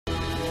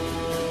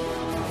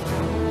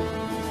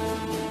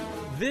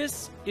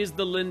This is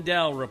the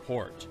Lindell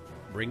Report,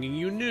 bringing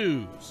you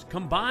news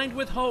combined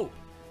with hope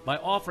by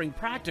offering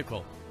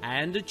practical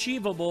and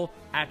achievable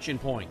action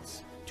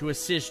points to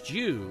assist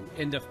you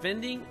in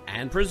defending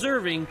and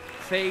preserving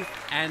faith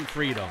and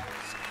freedoms.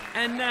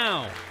 And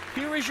now,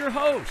 here is your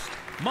host,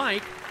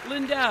 Mike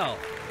Lindell.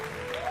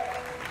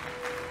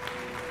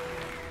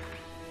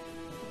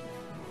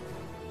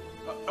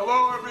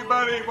 Hello,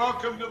 everybody.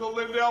 Welcome to the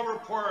Lindell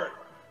Report.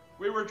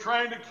 We were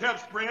trying to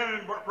catch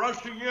Brandon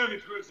rushing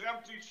into his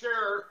empty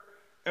chair,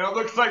 and it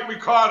looks like we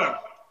caught him.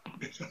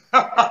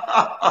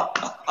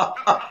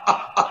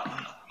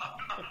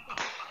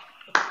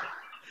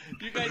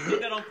 You guys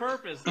did that on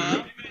purpose,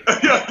 huh?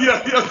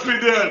 Yes, we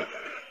did.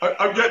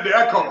 I'm getting the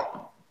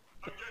echo.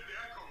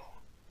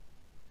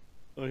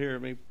 Oh, here,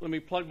 let me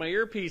plug my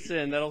earpiece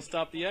in. That'll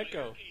stop the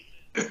echo.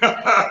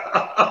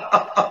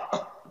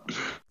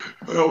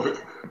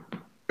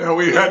 Well,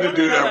 we had to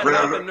do that,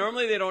 Brandon.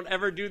 Normally they don't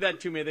ever do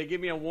that to me. They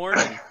give me a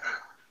warning.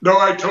 No,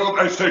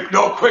 I said,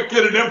 no, quick,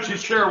 get an empty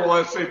chair. Well,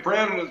 I say,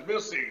 Brandon is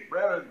missing.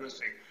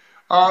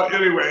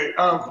 Anyway,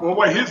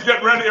 while he's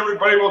getting ready,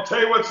 everybody, we'll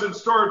tell you what's in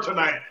store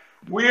tonight.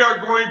 We are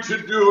going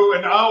to do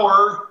an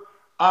hour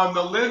on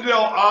the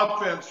Lindell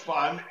Offense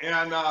Fund,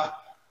 and right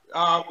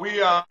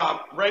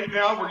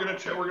now we're gonna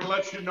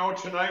let you know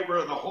tonight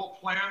where the whole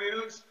plan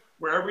is,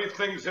 where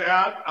everything's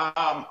at.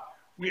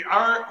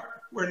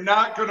 We're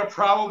not going to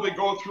probably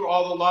go through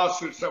all the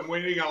lawsuits. I'm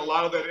waiting on a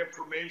lot of that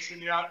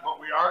information yet, but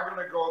we are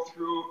going to go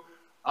through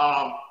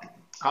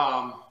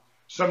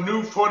some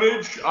new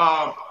footage,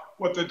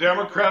 what the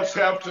Democrats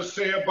have to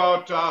say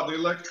about the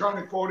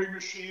electronic voting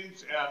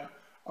machines and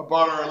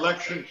about our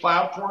election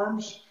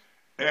platforms.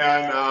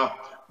 And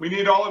we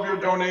need all of your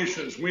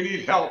donations. We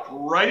need help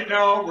right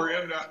now. We're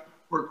in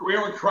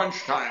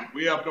crunch time.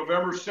 We have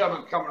November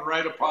 7th coming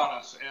right upon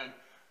us. And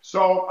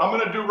so I'm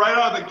going to do right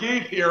out of the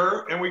gate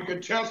here, and we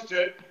can test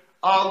it.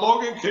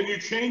 Logan, can you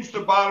change the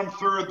bottom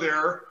third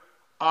there?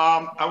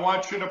 I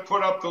want you to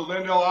put up the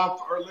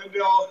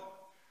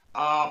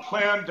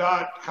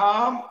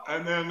LindellPlan.com,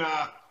 and then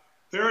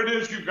there it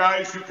is, you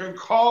guys. You can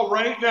call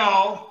right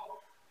now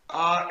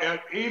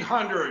at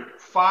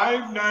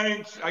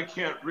 800-59. I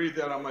can't read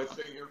that on my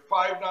thing here.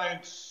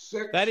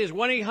 596. That is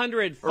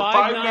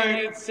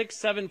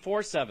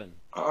 1-800-598-6747.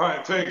 All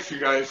right, thanks, you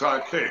guys.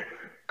 Okay.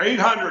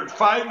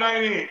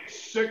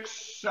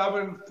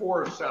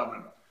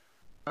 800-598-6747.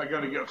 I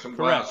got to get some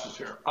glasses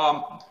here.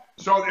 Or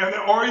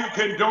you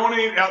can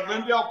donate at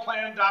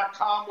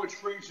LindellPlan.com, which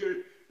brings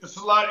you, it's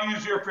a lot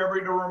easier for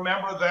everybody to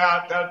remember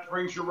that. That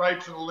brings you right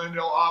to the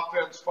Lindell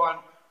Offense Fund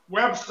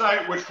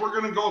website, which we're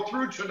going to go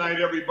through tonight,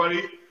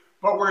 everybody.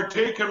 But we're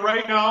taking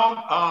right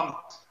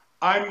now,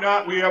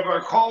 we have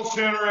our call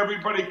center,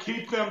 everybody.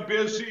 Keep them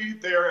busy.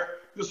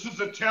 This is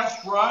a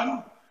test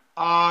run.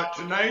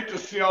 Tonight to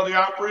see how the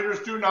operators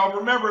do. Now,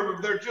 remember,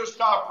 they're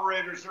just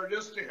operators. They're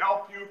just to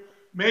help you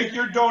make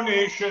your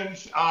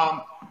donations.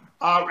 And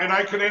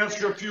I can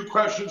answer a few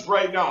questions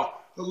right now.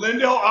 The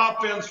Lindell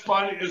Offense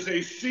Fund is a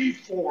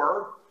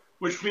C4,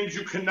 which means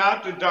you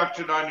cannot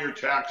deduct it on your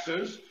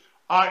taxes.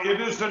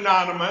 It is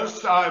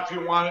anonymous if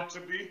you want it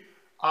to be.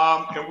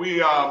 And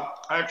we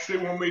actually,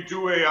 when we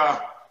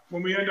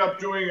end up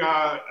doing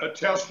a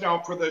test now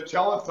for the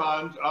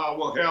telethon,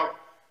 we'll have,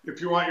 if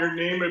you want your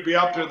name to be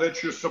up there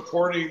that you're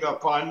supporting the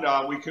fund,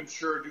 we can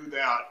sure do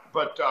that.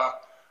 But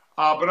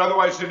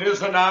otherwise, it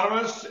is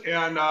anonymous,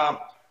 and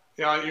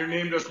your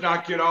name does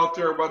not get out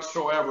there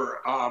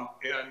whatsoever.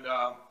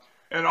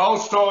 And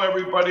also,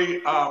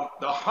 everybody, the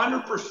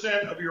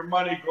 100% of your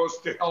money goes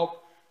to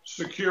help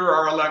secure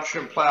our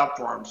election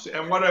platforms.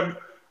 And what I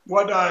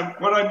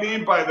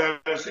mean by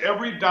that is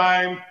every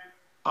dime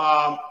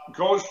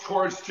goes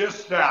towards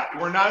just that.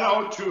 We're not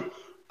out to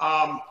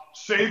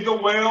save the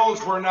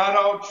whales. We're not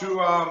out to,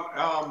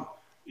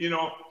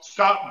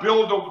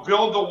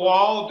 build the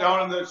wall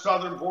down in the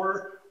southern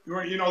border.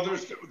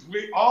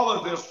 All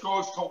of this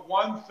goes to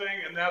one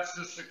thing, and that's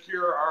to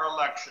secure our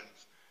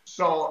elections.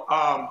 So,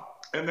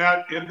 and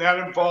that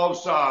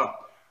involves,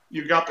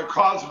 you've got the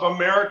Cause of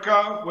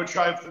America, which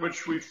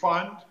we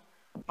fund.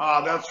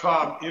 That's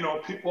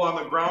people on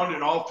the ground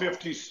in all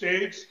 50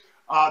 states.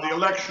 The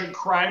Election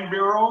Crime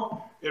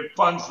Bureau. It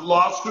funds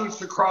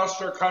lawsuits across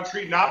our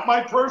country, not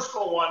my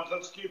personal ones.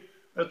 Let's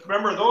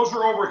remember, those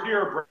are over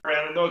here,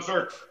 Brandon. Those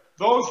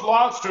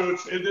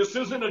lawsuits. This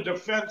isn't a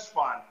defense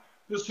fund.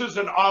 This is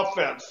an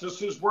offense.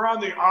 We're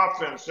on the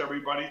offense,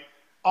 everybody.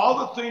 All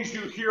the things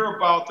you hear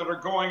about that are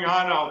going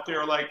on out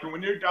there, like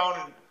when you're down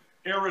in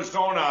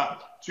Arizona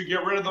to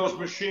get rid of those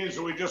machines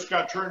that we just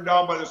got turned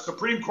down by the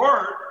Supreme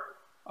Court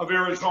of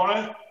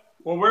Arizona.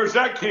 Well, where's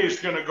that case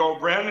going to go,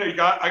 Brandon?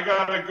 I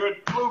got a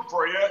good clue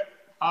for you.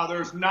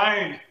 There's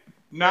nine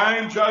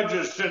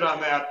judges sit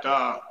on that,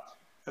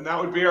 and that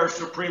would be our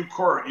Supreme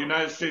Court,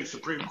 United States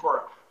Supreme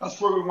Court. That's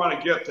where we want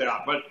to get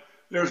that. But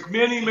there's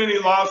many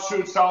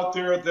lawsuits out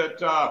there that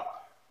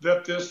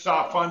this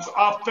funds,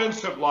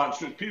 offensive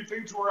lawsuits,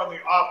 things who are on the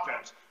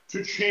offense,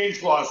 to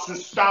change laws, to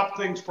stop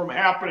things from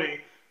happening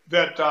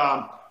that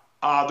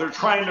They're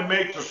trying to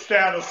make the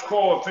status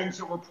quo of things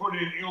that were put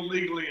in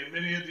illegally in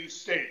many of these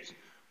states.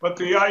 But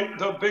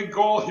the big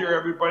goal here,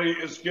 everybody,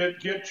 is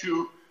get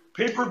to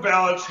paper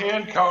ballots,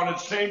 hand counted,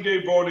 same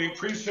day voting,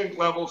 precinct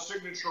level,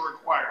 signature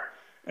required.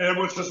 And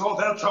everyone says, oh,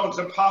 that sounds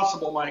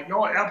impossible, Mike.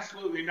 No,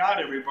 absolutely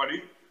not,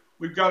 everybody.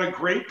 We've got a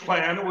great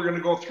plan, and we're going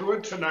to go through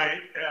it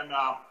tonight. And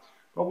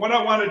but what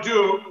I want to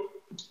do,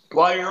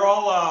 while you're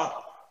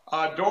all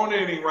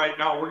donating right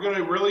now, we're going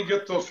to really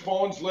get those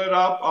phones lit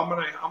up. I'm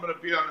going to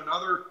be on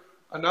another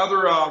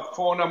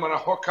phone. I'm going to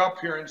hook up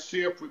here and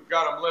see if we've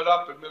got them lit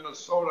up in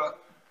Minnesota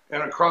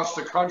and across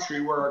the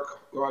country where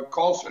our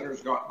call center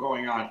is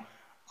going on.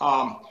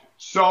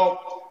 So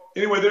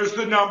anyway, there's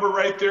the number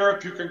right there.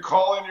 If you can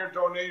call in your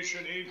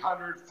donation,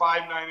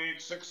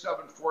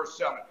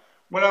 800-598-6747.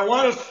 What I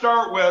want to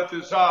start with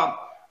is,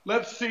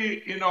 let's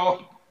see,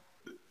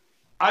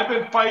 I've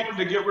been fighting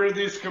to get rid of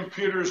these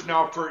computers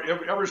now for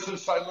ever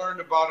since I learned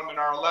about them in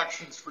our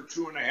elections for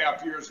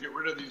 2.5 years, get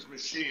rid of these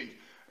machines.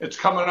 It's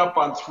coming up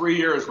on 3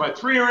 years. My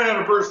 3-year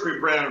anniversary,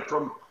 Brandon,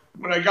 from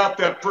when I got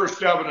that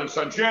first evidence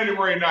on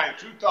January 9th,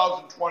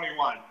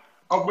 2021,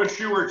 of which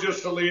you were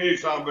just a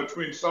liaison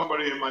between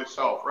somebody and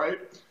myself, right?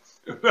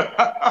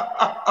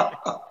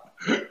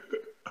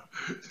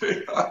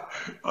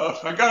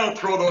 I got to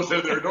throw those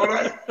in there, don't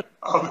I?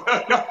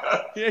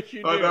 Yes,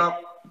 you do.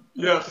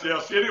 Yes.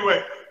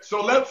 Anyway,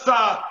 so let's,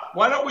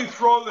 why don't we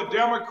throw the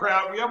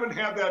Democrat? We haven't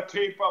had that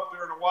tape up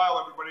there in a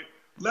while, everybody.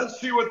 Let's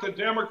see what the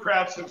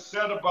Democrats have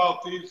said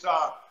about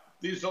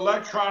these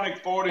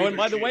electronic voting machines.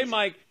 By the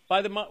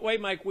way,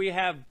 Mike, we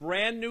have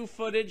brand new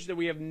footage that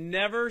we have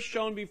never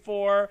shown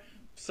before.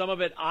 Some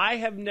of it I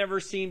have never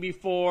seen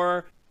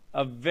before.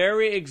 A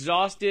very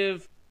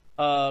exhaustive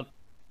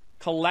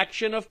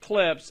collection of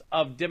clips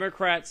of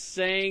Democrats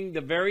saying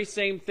the very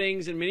same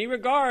things in many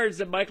regards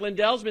that Mike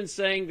Lindell's been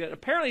saying that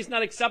apparently it's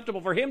not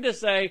acceptable for him to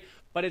say,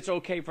 but it's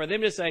okay for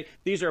them to say.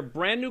 These are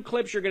brand new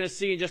clips you're going to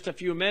see in just a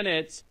few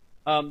minutes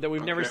that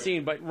we've never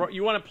seen. But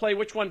you want to play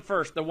which one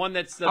first? The one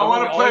that's I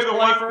want to play the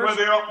one where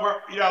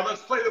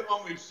let's play the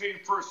one we've seen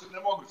first, and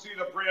then we'll see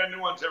the brand new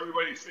ones,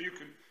 everybody, so you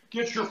can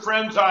get your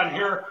friends on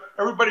here.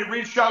 Everybody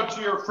reach out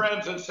to your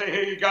friends and say,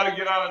 hey, you got to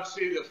get on and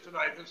see this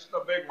tonight. This is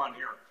the big one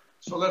here.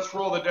 So let's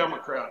roll the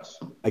Democrats.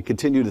 I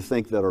continue to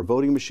think that our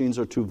voting machines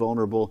are too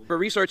vulnerable.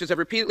 Researchers have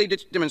repeatedly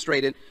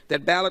demonstrated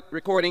that ballot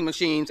recording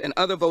machines and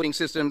other voting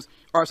systems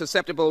are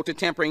susceptible to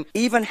tampering.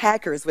 Even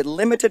hackers with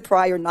limited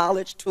prior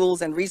knowledge,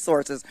 tools, and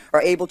resources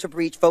are able to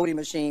breach voting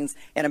machines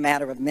in a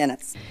matter of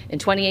minutes. In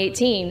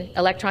 2018,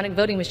 electronic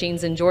voting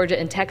machines in Georgia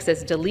and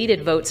Texas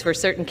deleted votes for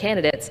certain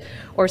candidates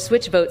or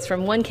switched votes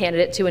from one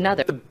candidate to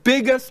another. The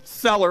biggest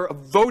seller of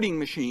voting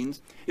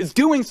machines is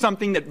doing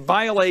something that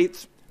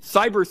violates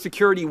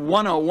Cybersecurity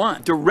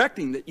 101,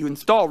 directing that you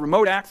install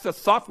remote access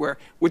software,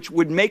 which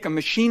would make a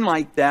machine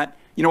like that,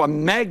 a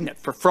magnet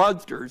for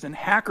fraudsters and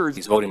hackers.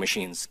 These voting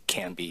machines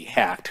can be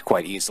hacked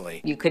quite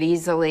easily. You could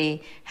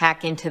easily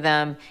hack into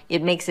them.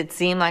 It makes it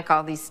seem like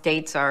all these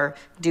states are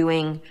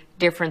doing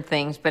different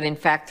things, but in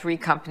fact 3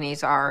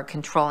 companies are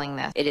controlling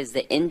this. It is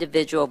the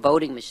individual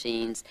voting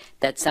machines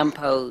that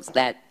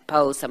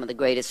pose some of the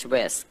greatest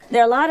risks.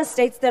 There are a lot of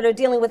states that are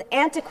dealing with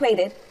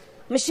antiquated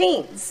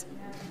machines,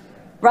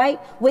 right,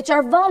 which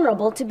are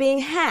vulnerable to being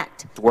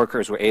hacked.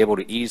 Workers were able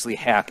to easily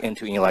hack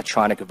into an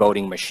electronic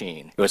voting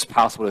machine. It was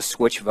possible to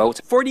switch votes.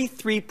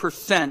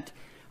 43%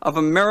 of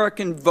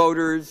American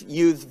voters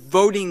use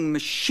voting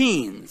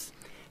machines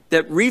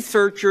that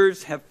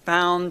researchers have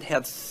found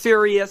have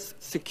serious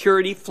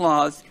security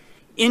flaws,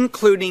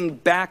 including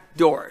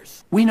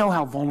backdoors. We know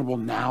how vulnerable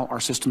now our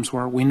systems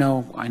were. I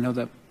know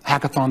the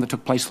hackathon that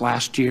took place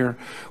last year,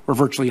 where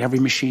virtually every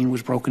machine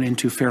was broken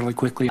into fairly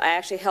quickly. I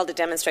actually held a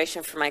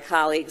demonstration for my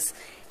colleagues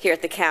here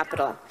at the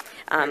Capitol,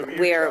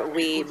 where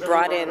we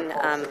brought in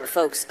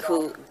folks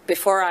who,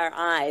 before our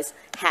eyes,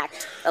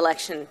 hacked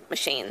election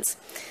machines.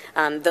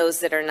 Those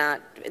that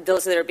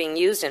are being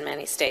used in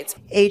many states.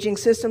 Aging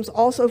systems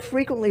also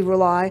frequently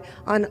rely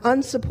on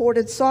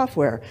unsupported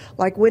software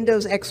like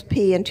Windows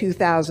XP in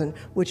 2000,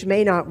 which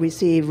may not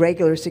receive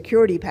regular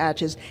security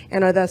patches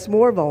and are thus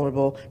more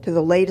vulnerable to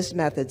the latest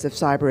methods of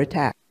cyber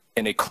attack.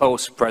 In a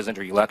close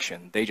presidential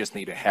election, they just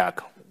need to hack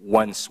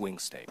one swing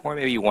state, or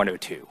maybe 1 or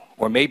 2,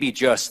 or maybe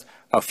just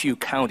a few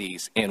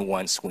counties in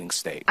one swing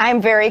state.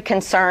 I'm very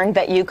concerned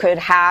that you could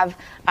have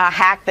a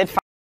hack that.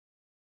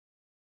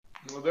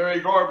 Well, there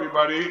you go,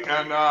 everybody.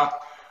 And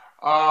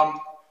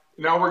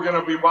now we're going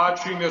to be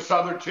watching this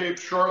other tape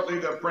shortly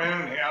that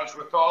Brandon has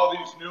with all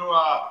these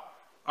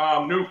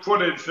new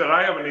footage that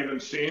I haven't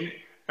even seen.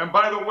 And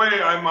by the way,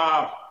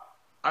 now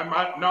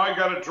I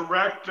got a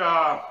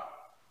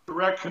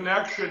direct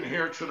connection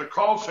here to the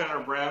call center,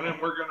 Brandon.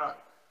 We're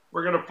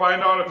gonna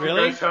find out if you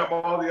guys have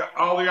all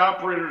the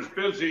operators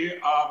busy.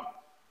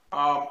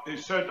 He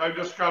said, I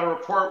just got a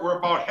report. We're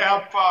about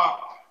half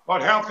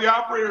the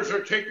operators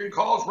are taking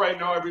calls right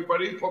now,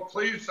 everybody. But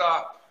please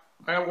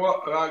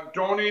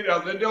donate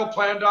at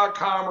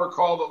LindellPlan.com or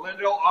call the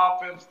Lindell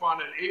Offense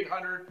Fund at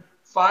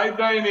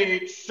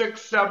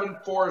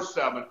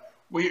 800-598-6747.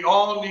 We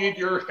all need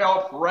your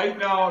help right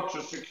now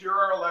to secure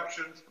our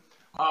elections.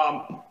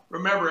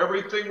 Remember,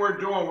 everything we're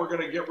doing, we're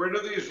going to get rid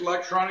of these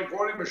electronic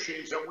voting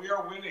machines, and we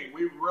are winning.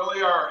 We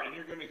really are, and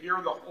you're going to hear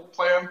the whole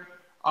plan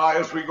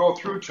as we go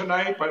through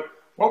tonight. But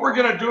what we're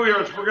going to do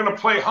here is we're going to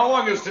play. How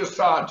long is this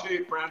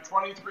tape, Brand?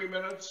 23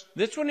 minutes?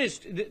 This one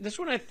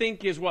I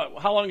think is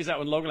what? How long is that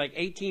one, Logan? Like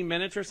 18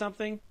 minutes or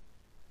something?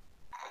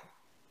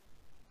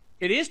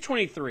 It is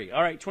 23.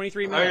 All right,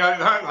 23 minutes.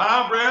 Brandon,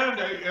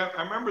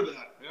 I remember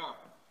that. Yeah.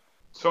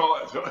 So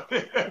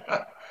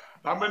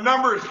I'm a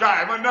numbers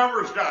guy.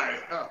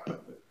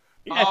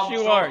 Yes,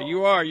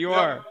 you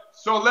are.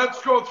 So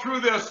let's go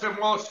through this, and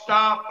we'll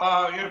stop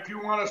if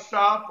you want to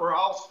stop, or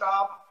I'll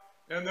stop,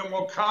 and then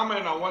we'll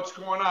comment on what's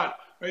going on.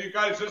 Now, you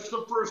guys, this is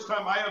the first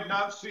time I have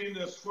not seen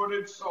this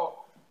footage, so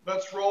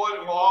let's roll it,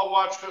 and we'll all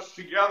watch this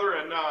together.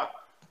 And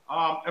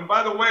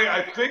by the way,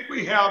 I think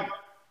we have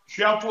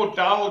Jeff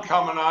O'Donnell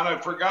coming on. I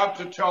forgot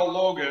to tell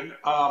Logan.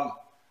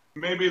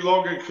 Maybe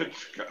Logan could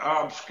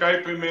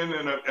Skype him in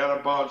at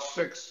about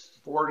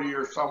 6:40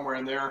 or somewhere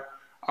in there.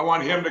 I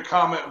want him to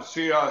comment and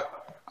see. I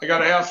got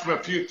to ask him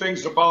a few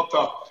things about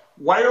the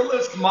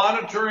wireless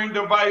monitoring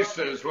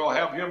devices. We'll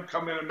have him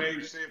come in and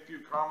maybe say a few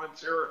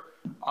comments here.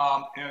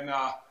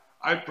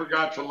 I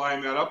forgot to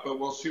line that up, but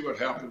we'll see what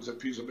happens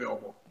if he's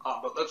available.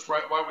 But let's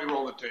why don't we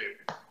roll the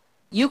tape?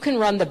 You can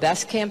run the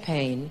best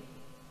campaign.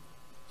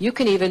 You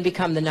can even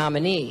become the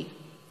nominee.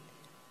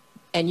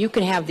 And you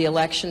can have the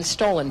election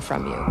stolen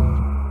from you.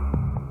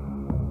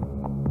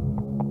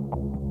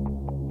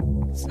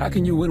 How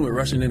can you win with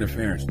Russian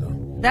interference, though?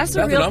 That's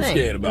the real what I'm thing.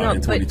 scared about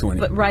in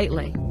 2020. But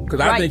rightly. Because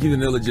I think he's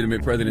an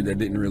illegitimate president that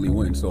didn't really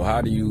win. So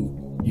how do you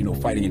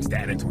fight against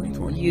that in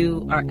 2020?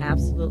 You are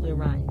absolutely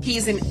right.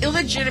 He's an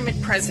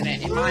illegitimate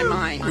president in my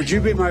mind. Would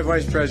you be my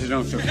vice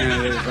presidential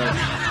candidate?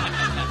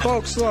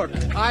 Folks, look,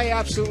 I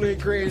absolutely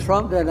agree.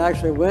 Trump didn't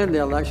actually win the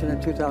election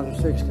in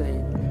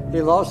 2016.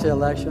 He lost the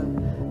election,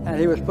 and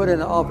he was put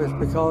into office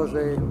because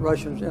the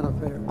Russians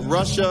interfered.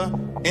 Russia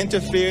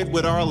interfered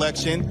with our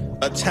election,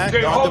 attacked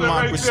our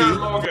democracy.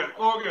 Right there,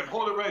 Logan,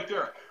 hold it right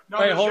there. Now,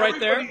 hey, hold right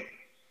there?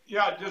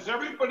 Yeah, does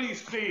everybody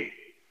see?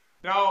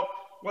 Now,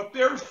 what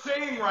they're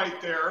saying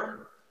right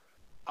there,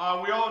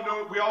 we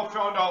all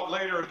found out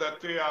later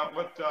that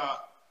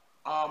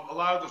a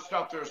lot of the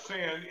stuff they're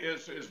saying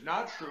is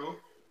not true,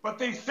 but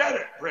they said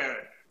it,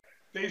 Brandon.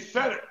 They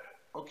said it,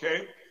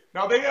 okay?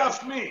 Now, they've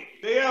asked me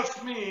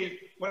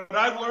what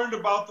I've learned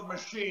about the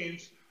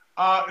machines,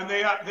 and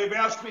they've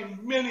asked me,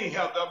 many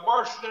have, the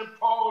Washington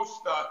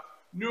Post, the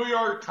New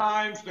York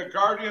Times, the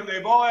Guardian,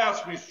 they've all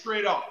asked me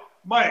straight up,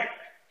 Mike,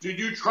 did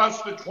you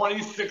trust the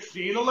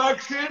 2016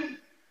 election?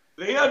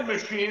 They had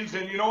machines,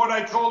 and you know what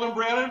I told them,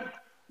 Brandon?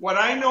 What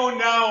I know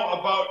now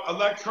about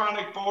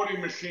electronic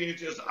voting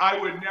machines is I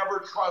would never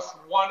trust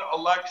one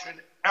election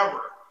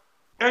ever.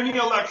 Any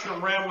election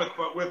ran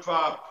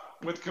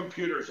with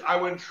computers, I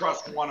wouldn't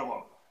trust one of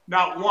them.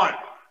 Not one.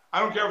 I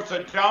don't care if it's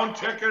a down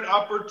ticket,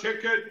 upper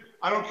ticket.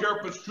 I don't care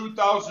if it's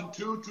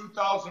 2002,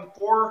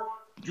 2004,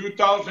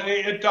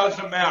 2008. It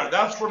doesn't matter.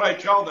 That's what I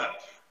tell them.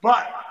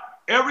 But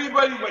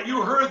everybody, what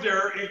you heard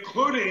there,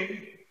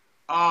 including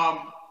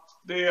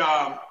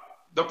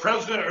the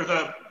president or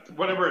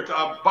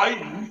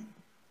Biden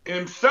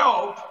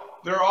himself,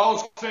 they're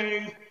all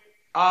saying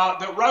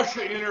that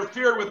Russia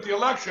interfered with the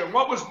election.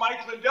 What was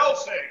Mike Lindell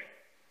saying?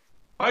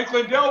 Mike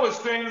Lindell was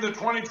saying in the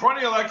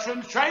 2020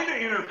 elections, China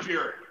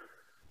interfered,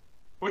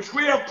 which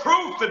we have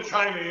proof that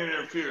China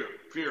interfered.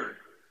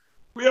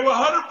 We have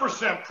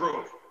 100%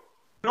 proof.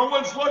 No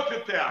one's looked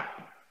at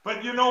that.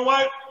 But you know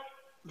what?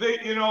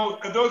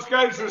 Those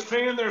guys are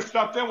saying their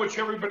stuff then, which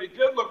everybody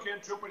did look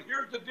into. But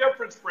here's the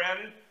difference,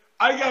 Brandon.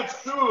 I got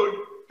sued,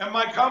 and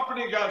my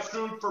company got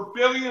sued for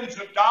billions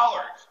of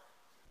dollars.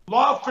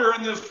 Lawfare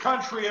in this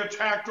country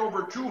attacked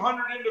over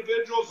 200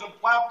 individuals and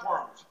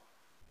platforms.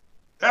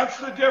 That's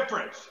the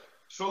difference.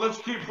 So let's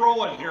keep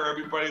rolling here,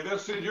 everybody.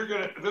 This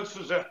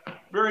is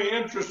very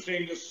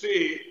interesting to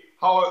see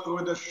how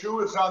when the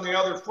shoe is on the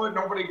other foot,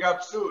 nobody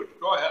got sued.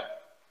 Go ahead.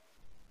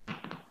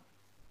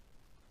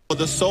 For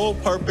the sole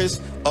purpose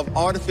of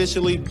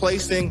artificially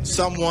placing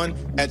someone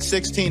at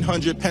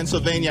 1600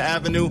 Pennsylvania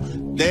Avenue,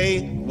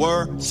 they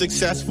were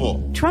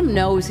successful. Trump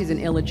knows he's an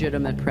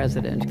illegitimate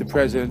president. The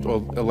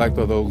president-elect,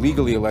 although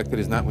legally elected,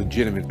 is not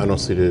legitimate. I don't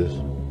see this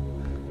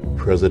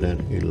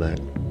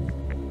president-elect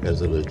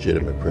as a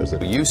legitimate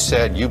president. You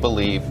said you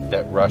believe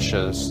that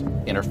Russia's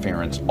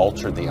interference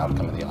altered the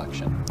outcome of the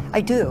election.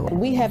 I do.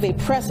 We have a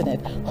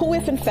president who,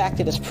 if in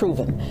fact it is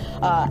proven,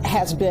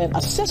 has been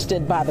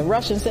assisted by the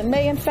Russians and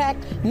may in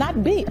fact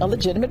not be a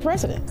legitimate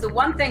president. The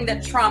one thing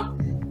that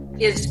Trump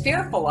is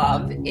fearful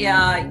of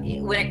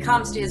when it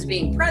comes to his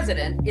being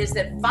president is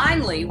that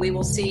finally we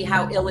will see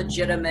how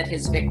illegitimate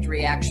his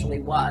victory actually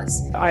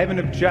was. I have an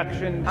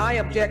objection. I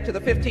object to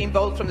the 15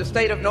 votes from the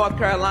state of North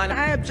Carolina.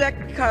 I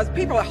object because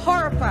people are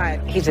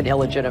horrified. He's an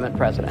illegitimate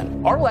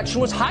president. Our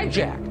election was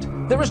hijacked.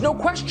 There was no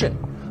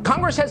question.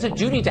 Congress has a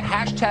duty to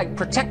hashtag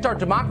protect our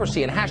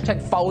democracy and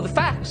hashtag follow the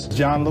facts.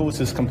 John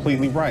Lewis is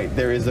completely right.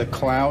 There is a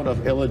cloud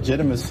of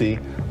illegitimacy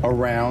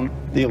around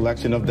the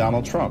election of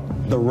Donald Trump.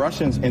 The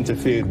Russians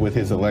interfered with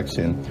his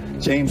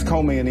election. James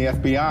Comey and the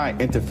FBI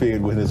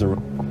interfered with his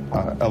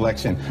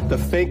election. The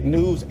fake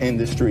news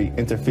industry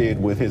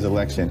interfered with his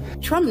election.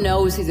 Trump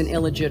knows he's an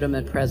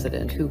illegitimate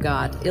president who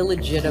got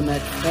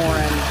illegitimate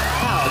foreign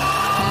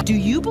help. Do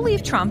you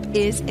believe Trump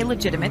is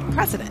illegitimate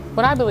president?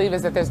 What I believe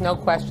is that there's no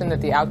question that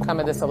the outcome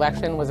of this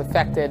election was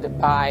affected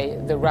by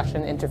the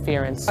Russian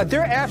interference.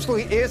 There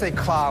absolutely is a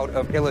cloud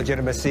of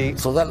illegitimacy.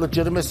 So that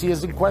legitimacy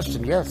is in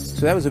question, yes.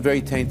 So that was a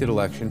very tainted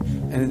election,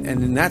 and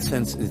in that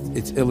sense,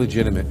 it's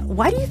illegitimate.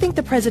 Why do you think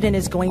the president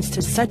is going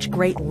to such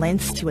great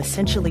lengths to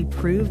essentially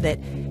prove that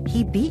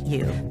he beat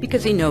you?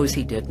 Because he knows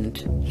he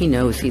didn't. He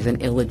knows he's an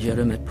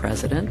illegitimate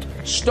president.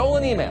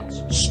 Stolen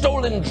emails,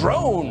 stolen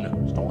drone,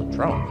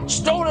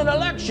 stolen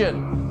election.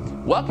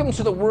 Welcome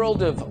to the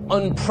world of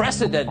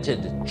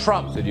unprecedented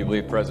Trump. So do you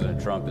believe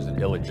President Trump is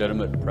an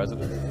illegitimate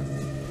president?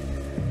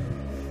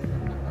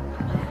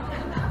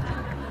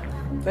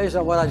 Based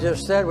on what I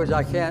just said, which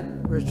I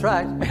can't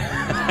retract.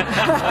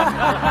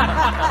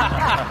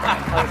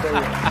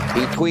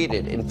 He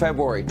tweeted in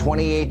February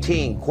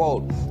 2018,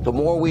 quote, "The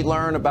more we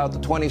learn about the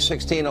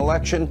 2016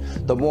 election,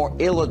 the more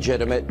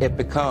illegitimate it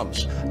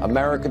becomes.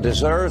 America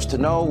deserves to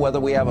know whether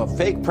we have a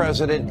fake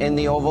president in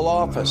the Oval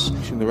Office."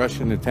 The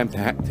Russian attempt to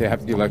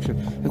have the election,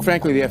 and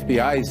frankly, the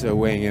FBI is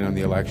weighing in on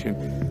the election,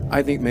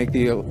 I think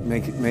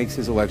makes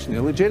his election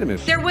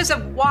illegitimate. There was a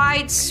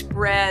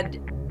widespread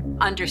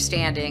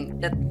understanding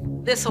that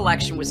this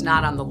election was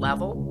not on the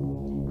level.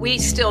 We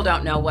still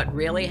don't know what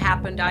really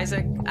happened,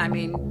 Isaac. I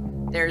mean,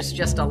 there's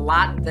just a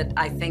lot that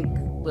I think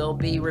will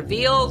be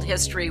revealed,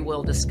 history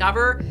will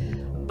discover,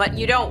 but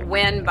you don't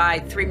win by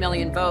 3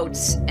 million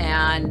votes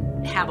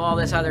and have all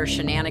this other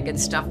shenanigan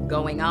stuff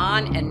going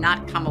on and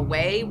not come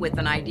away with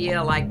an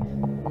idea like,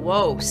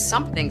 whoa,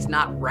 something's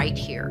not right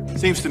here.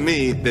 Seems to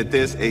me that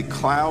there's a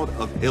cloud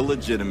of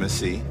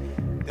illegitimacy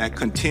that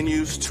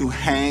continues to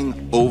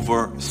hang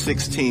over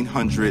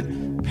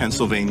 1600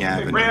 Pennsylvania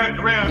Avenue.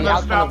 Rand,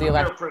 let's stop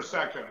there for a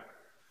second.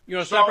 You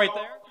want to stop right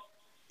there?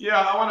 Yeah,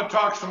 I want to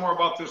talk some more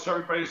about this,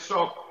 everybody.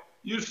 So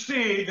you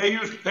see,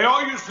 they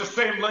all use the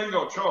same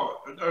lingo, too,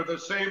 or the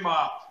same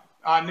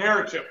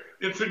narrative.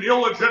 It's an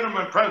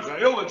illegitimate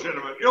president,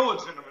 illegitimate.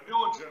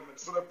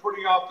 So they're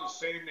putting out the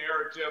same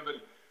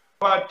narrative,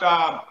 but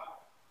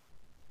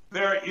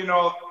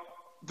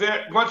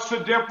what's the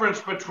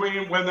difference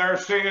between when they're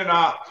saying,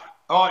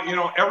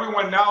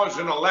 everyone now is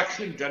an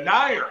election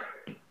denier?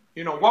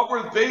 What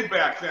were they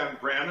back then,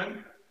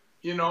 Brandon?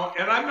 And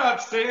I'm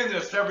not saying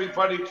this to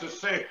everybody to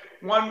say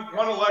one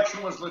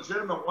election was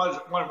legitimate,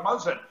 one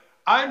wasn't.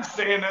 I'm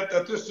saying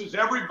that this is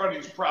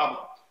everybody's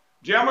problem.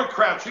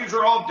 Democrats, these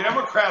are all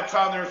Democrats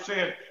on there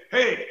saying,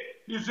 hey,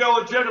 he's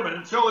illegitimate,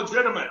 it's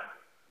illegitimate.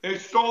 They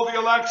stole the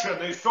election,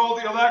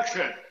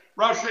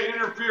 Russia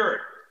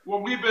interfered.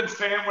 What I've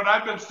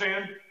been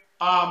saying,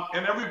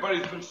 and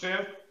everybody's been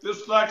saying,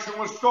 this election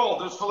was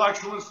stolen,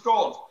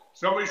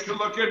 Somebody should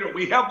look into it.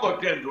 We have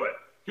looked into it.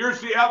 Here's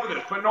the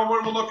evidence, but no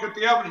one will look at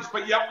the evidence,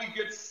 but yet we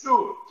get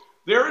sued.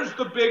 There is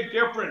the big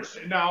difference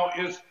now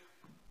is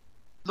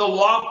the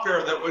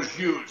lawfare that was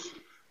used.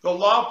 The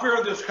lawfare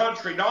of this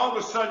country. Now all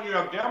of a sudden you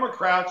have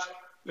Democrats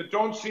that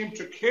don't seem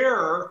to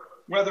care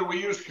whether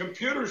we use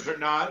computers or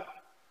not,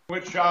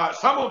 which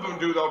some of them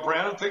do though,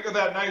 Brandon. Think of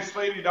that nice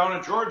lady down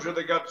in Georgia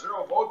that got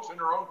 0 votes in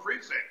her own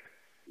precinct.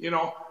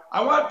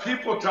 I want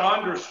people to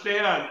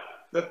understand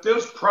that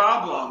this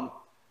problem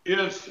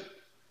is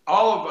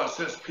all of us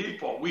as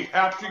people. We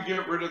have to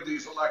get rid of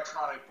these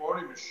electronic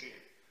voting machines.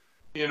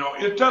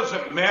 It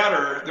doesn't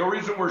matter. The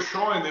reason we're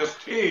showing this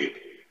tape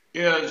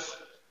is,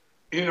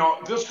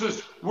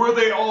 were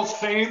they all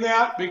saying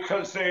that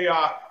because they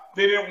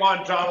didn't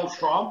want Donald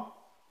Trump?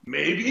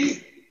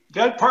 Maybe.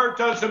 That part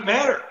doesn't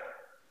matter.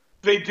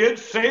 They did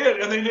say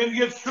it and they didn't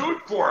get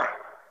sued for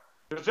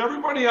it. Does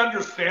everybody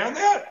understand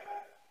that?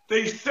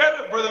 They said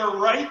it for their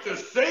right to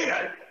say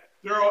it,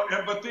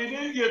 but they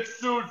didn't get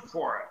sued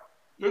for it.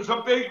 There's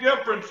a big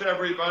difference,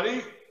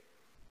 everybody.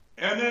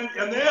 And then,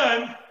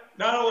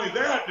 not only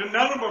that,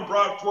 none of them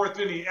brought forth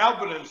any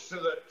evidence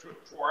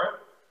for it.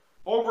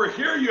 Over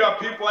here, you have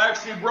people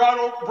actually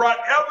brought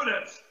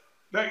evidence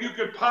that you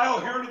could pile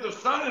here to the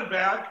sun and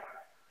back,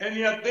 and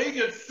yet they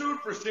get sued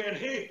for saying,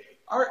 hey,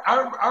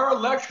 our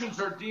elections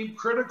are deemed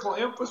critical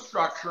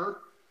infrastructure.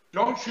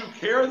 Don't you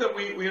care that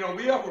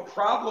we have a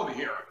problem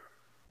here?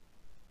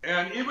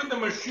 And even the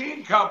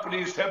machine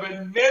companies have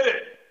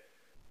admitted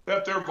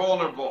that they're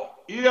vulnerable.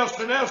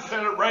 ES&S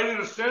said it right in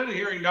a Senate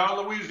hearing down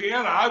in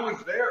Louisiana. I was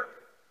there.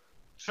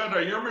 Said,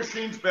 are your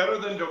machines better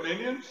than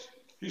Dominion's?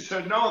 He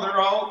said, no,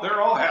 they're all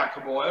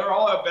hackable. They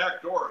all have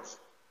back doors.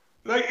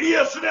 The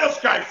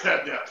ES&S guy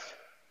said this.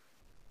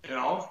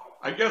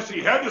 I guess he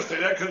had to say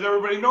that because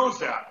everybody knows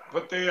that.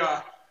 But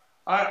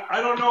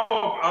I don't know,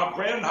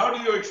 Brandon, how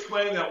do you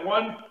explain that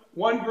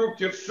one group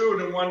gets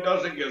sued and one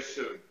doesn't get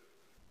sued?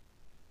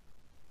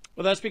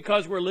 Well, that's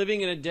because we're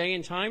living in a day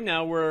and time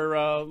now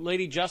where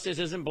Lady Justice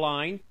isn't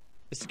blind.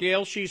 The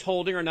scales she's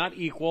holding are not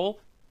equal,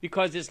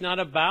 because it's not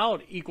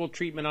about equal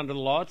treatment under the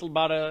law. It's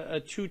about a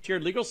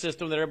two-tiered legal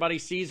system that everybody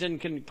sees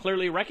and can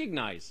clearly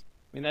recognize.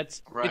 I mean,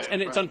 that's right,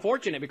 it's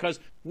unfortunate,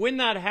 because when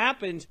that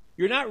happens,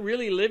 you're not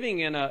really living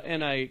in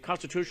a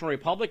constitutional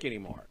republic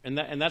anymore, and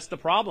that's the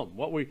problem.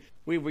 What we've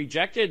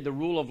rejected the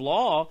rule of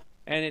law,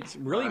 and it's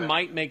really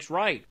might makes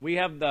right. We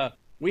have the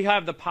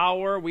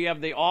power, we have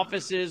the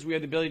offices, we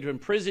have the ability to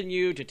imprison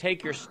you, to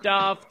take your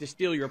stuff, to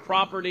steal your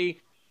property,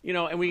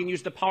 and we can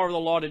use the power of the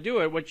law to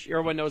do it, which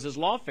everyone knows is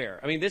lawfare.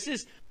 I mean, this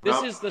is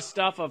the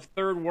stuff of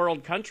third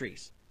world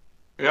countries.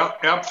 Yeah,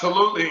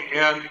 absolutely.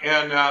 And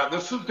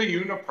this is the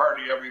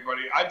uniparty,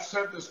 everybody. I've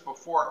said this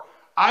before.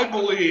 I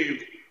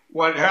believe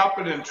what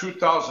happened in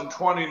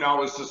 2020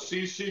 now is the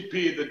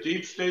CCP, the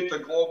deep state, the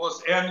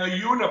globalists, and the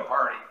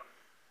uniparty.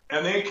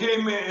 And they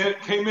came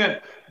in.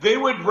 They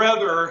would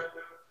rather,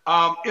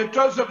 it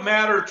doesn't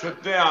matter to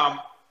them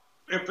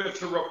if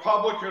it's a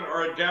Republican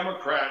or a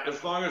Democrat,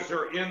 as long as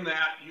they're in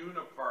that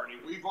uniparty.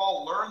 We've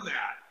all learned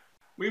that.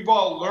 We've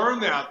all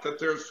learned that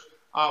there's,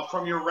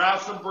 from your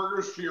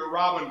Rassenbergers to your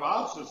Robin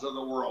Bosses of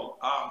the world.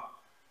 I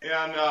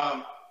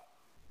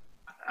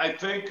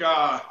think,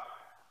 I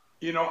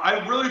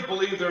really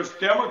believe there's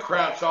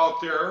Democrats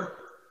out there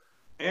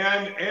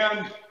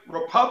and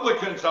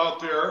Republicans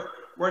out there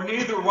where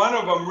neither one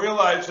of them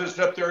realizes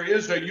that there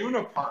is a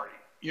uniparty.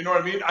 You know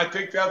what I mean? I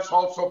think that's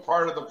also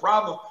part of the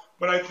problem,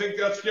 but I think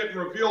that's getting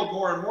revealed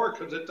more and more,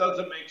 because it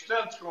doesn't make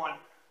sense going,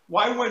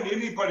 why wouldn't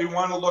anybody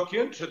want to look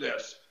into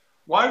this?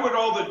 Why would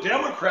all the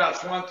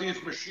Democrats want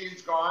these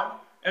machines gone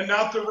and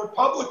not the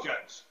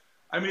Republicans?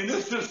 I mean,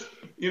 this is,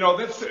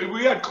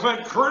 we had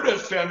Clint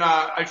Curtis, and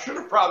I should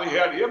have probably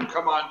had him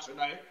come on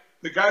tonight,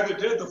 the guy that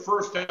did the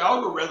first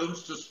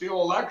algorithms to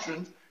steal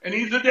elections, and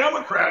he's a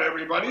Democrat,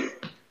 everybody.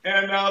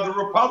 And the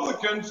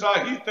Republicans,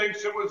 he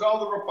thinks it was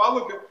all the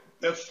Republicans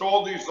that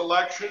stole these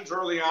elections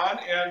early on.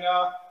 And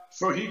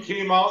so he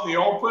came out in the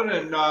open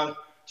and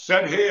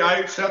said, hey,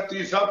 I set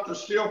these up to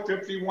steal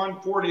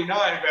 5149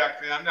 back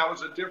then. That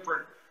was a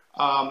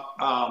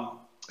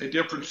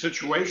different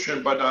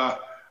situation, but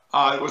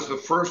it was the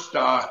first,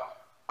 go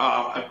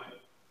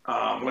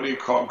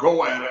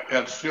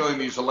at stealing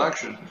these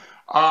elections.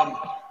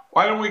 Why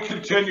don't we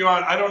continue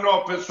on? I don't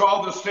know if it's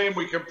all the same.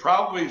 We can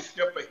probably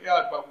skip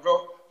ahead, but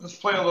let's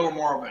play a little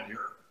more of it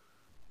here.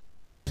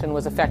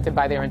 Was affected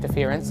by their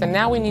interference, and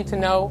now we need to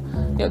know,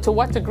 to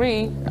what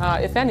degree,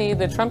 if any,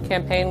 the Trump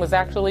campaign was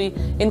actually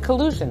in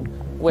collusion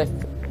with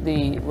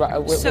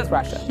with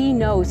Russia. He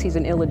knows he's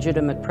an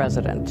illegitimate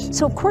president,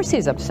 so of course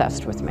he's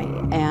obsessed with me,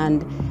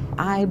 and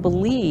I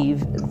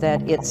believe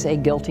that it's a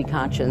guilty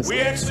conscience. We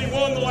actually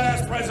won the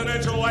last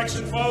presidential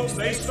election, folks.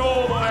 They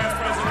stole the last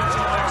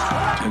presidential election.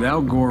 And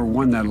Al Gore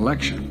won that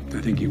election. I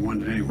think he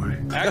won it anyway.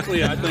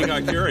 Actually, I think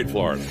I carried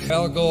Florida.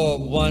 Al Gore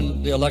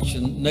won the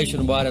election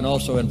nationwide and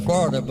also in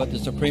Florida, but the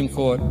Supreme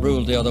Court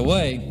ruled the other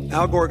way.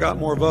 Al Gore got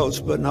more votes,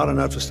 but not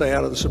enough to stay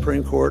out of the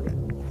Supreme Court,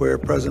 where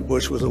President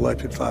Bush was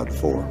elected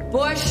 5-4.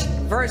 Bush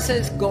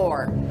versus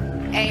Gore.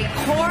 A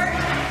court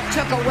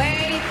took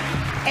away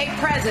a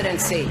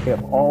presidency.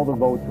 If all the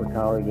votes were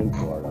counted in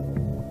Florida,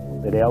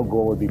 that Al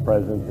Gore would be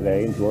president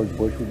today and George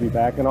Bush would be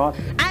back in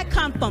office. I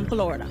come from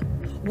Florida,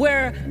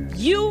 where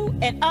you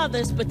and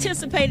others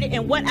participated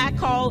in what I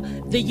call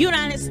the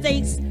United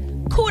States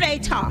coup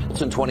d'etat.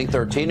 In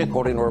 2013,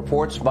 according to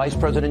reports, Vice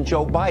President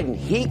Joe Biden,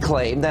 he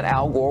claimed that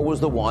Al Gore was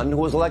the one who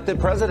was elected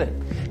president.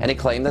 And he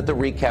claimed that the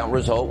recount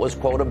result was,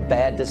 quote, a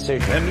bad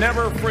decision. And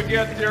never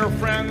forget, dear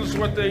friends,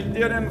 what they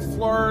did in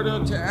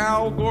Florida to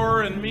Al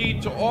Gore and me,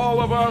 to all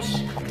of us,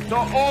 to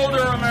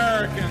older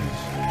Americans,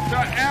 to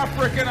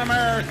African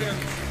Americans,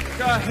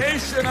 to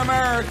Haitian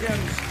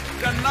Americans,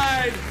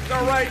 denied the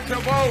right to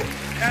vote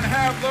and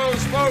have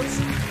those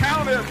votes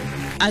counted.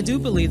 I do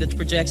believe that the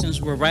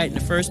projections were right in the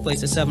first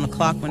place at 7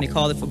 o'clock when they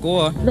called it for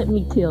Gore. Let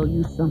me tell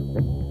you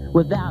something.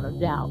 Without a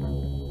doubt,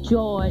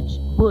 George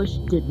Bush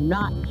did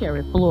not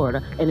carry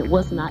Florida, and it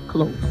was not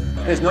close.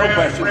 There's no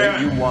question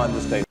that you won the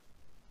state.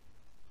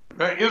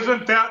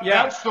 Isn't that,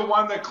 that's the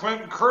one that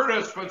Clinton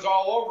Curtis was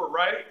all over,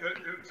 right?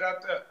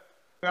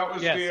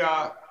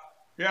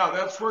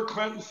 That's where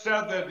Clinton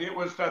said that it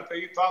was that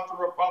they thought the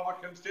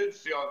Republicans did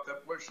steal it,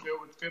 that Bush did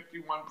with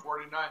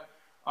 51-49.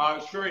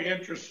 It's very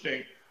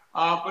interesting.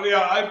 But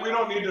yeah, we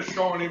don't need to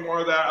show any more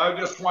of that. I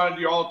just wanted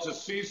you all to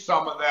see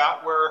some of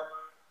that where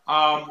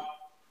all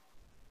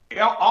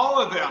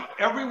of them,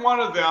 every one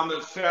of them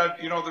that said,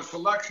 this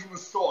election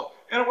was stolen.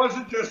 And it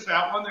wasn't just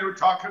that one. They were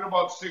talking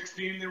about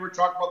 16. They were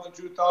talking about the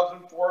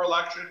 2004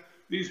 election,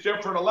 these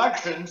different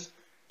elections.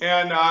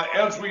 And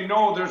as we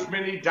know, there's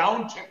many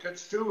down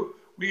tickets too.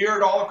 We hear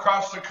it all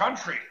across the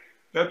country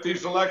that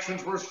these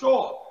elections were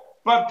stolen.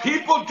 But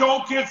people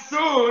don't get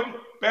sued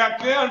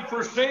back then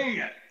for saying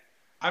it.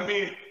 I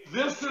mean,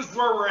 this is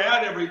where we're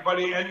at,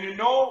 everybody. And you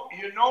know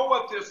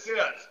what this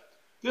is.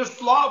 This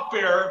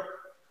lawfare,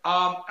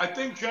 I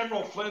think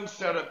General Flynn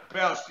said it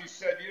best. He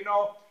said,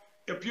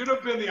 if you'd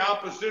have been the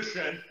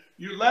opposition,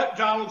 you let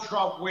Donald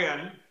Trump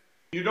win,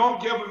 You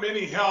don't give them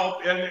any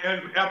help,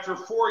 and after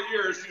 4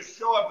 years, you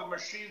still have the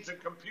machines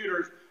and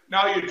computers.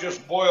 Now you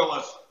just boil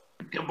us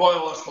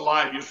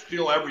alive. You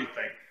steal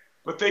everything.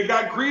 But they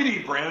got greedy,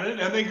 Brandon,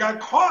 and they got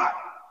caught.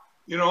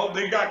 You know,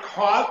 they got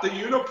caught. The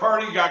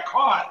Uniparty got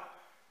caught,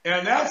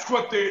 and that's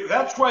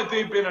why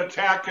they've been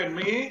attacking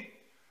me,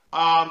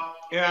 and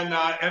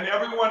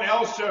everyone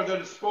else there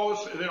that is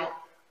supposed to, you know.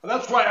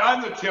 That's why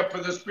I'm the tip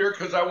of the spear,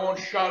 because I won't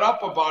shut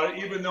up about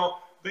it, even though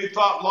they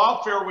thought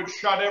lawfare would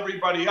shut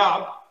everybody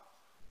up.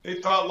 They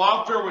thought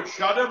lawfare would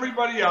shut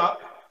everybody up.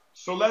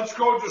 So let's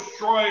go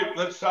destroy.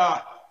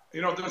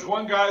 You know, there's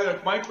one guy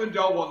that Mike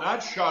Lindell will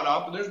not shut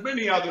up, and there's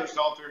many others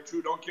out there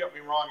too. Don't get me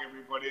wrong,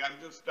 everybody. I'm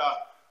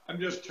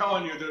just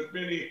telling you, there's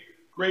many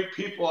great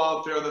people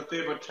out there that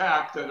they've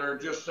attacked that are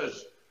just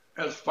as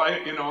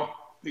fight. You know,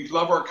 they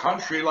love our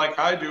country like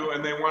I do,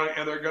 and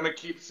they're going to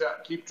keep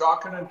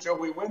talking until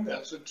we win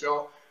this,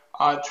 until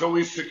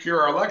we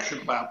secure our election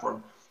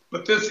platform.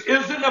 But this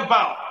isn't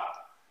about.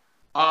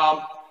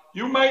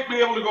 You might be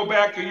able to go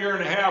back a year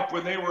and a half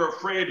when they were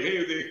afraid,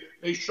 hey,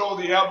 they show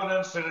the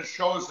evidence and it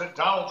shows that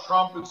Donald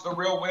Trump is the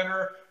real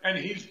winner and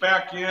he's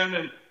back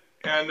in,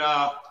 and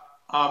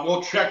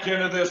we'll check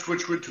into this,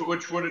 which would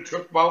have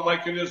took about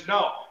like it is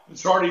now.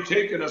 It's already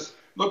taken us.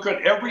 Look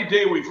at every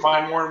day we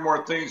find more and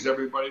more things,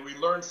 everybody. We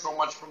learn so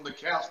much from the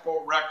cast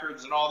vote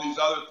records and all these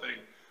other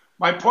things.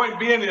 My point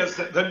being is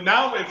that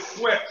now it's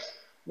switched.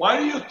 Why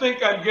do you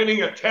think I'm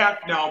getting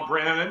attacked now,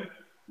 Brandon,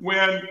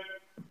 when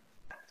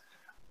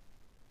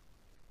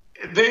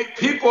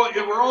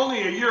we're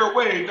only a year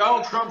away.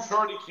 Donald Trump's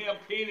already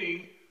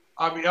campaigning,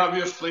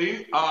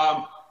 obviously,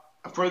 we're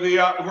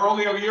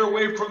only a year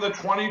away from the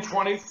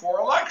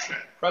 2024 election,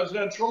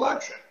 presidential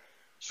election.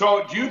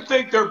 So do you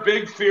think their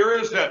big fear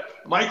is that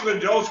Mike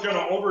Lindell's going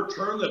to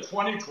overturn the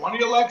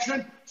 2020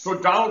 election so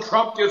Donald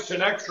Trump gets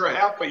an extra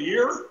half a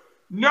year?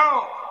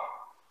 No.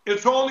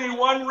 It's only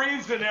one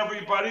reason,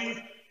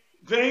 everybody.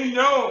 They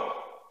know.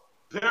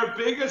 Their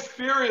biggest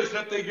fear is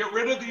that they get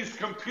rid of these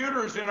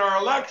computers in our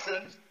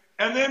elections,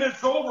 and then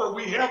it's over.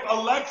 We have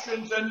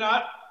elections and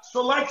not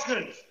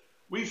selections.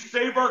 We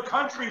save our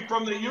country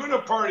from the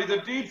Uniparty, the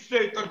deep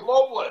state, the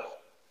globalists.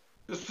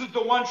 This is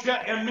the one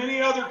shot, and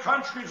many other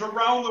countries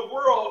around the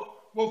world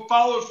will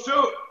follow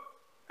suit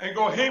and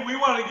go, hey, we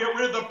want to get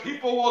rid of the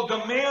people. Will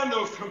demand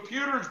those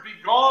computers be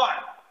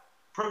gone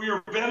from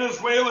your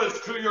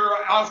Venezuelas to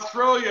your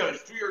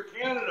Australias to your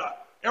Canada,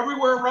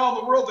 everywhere around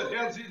the world that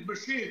has these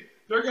machines.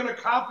 They're going to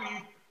copy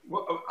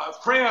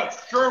France,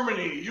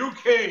 Germany,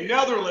 UK,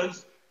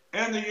 Netherlands,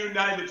 and the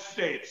United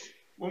States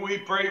when we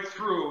break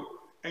through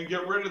and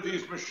get rid of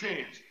these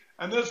machines.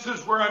 And this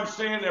is where I'm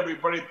saying,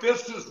 everybody,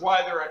 this is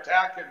why they're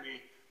attacking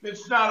me.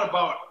 It's not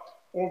about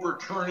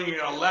overturning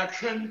an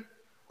election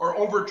or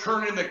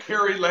overturning the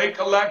Kerry Lake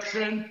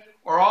election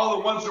or all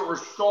the ones that were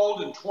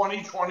stolen in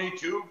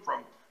 2022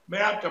 from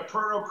Matt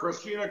DePerno,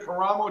 Christina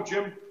Caramo,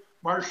 Jim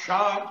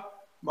Marchand,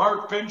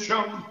 Mark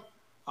Fincham,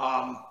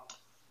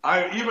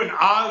 even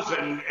Oz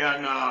and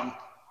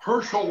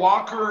Herschel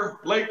Walker,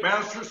 Blake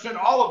Masterson,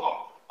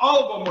 all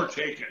of them were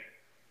taken.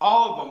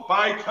 All of them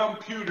by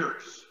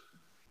computers.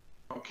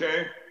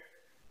 Okay?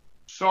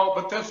 So,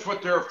 but that's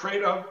what they're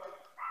afraid of.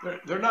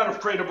 They're not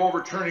afraid of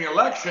overturning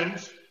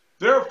elections.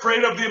 They're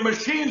afraid of the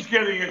machines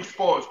getting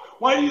exposed.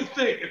 Why do you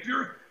think? If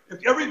your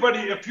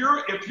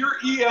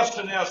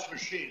ES&S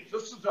machines,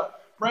 this is a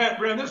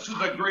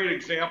great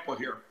example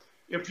here.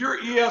 If your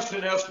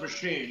ES&S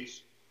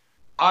machines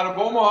out of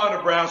Omaha,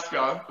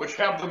 Nebraska, which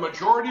have the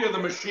majority of the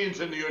machines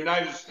in the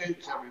United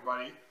States,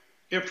 everybody,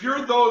 if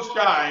you're those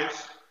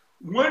guys,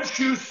 once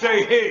you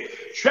say, hey,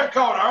 check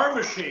out our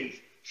machines,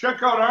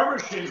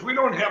 we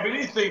don't have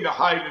anything to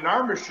hide in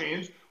our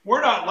machines.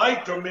 We're not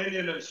like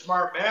Dominion and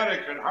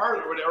Smartmatic and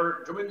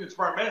whatever, Dominion and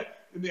Smartmatic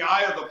in the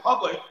eye of the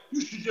public. You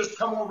should just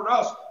come over to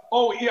us.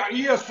 Oh, yeah,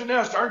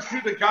 ES&S, aren't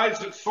you the guys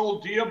that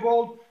sold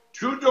Diebold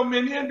to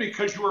Dominion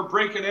because you were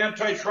breaking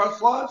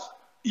antitrust laws?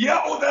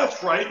 Yeah, oh,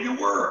 that's right, you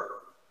were.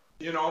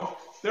 You know,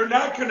 they're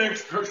not going to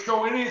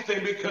show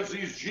anything because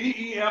these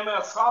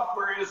GEMS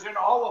software is in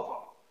all of them.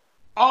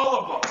 All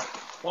of them.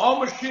 All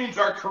machines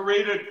are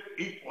created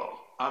equal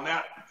in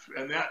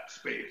that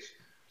space.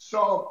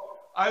 So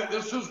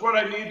this is what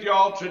I need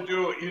y'all to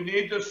do. You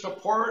need to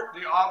support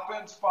the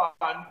Offense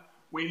Fund.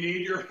 We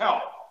need your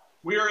help.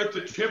 We are at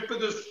the tip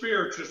of the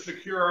spear to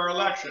secure our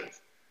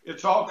elections.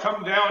 It's all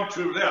come down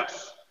to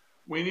this.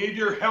 We need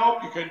your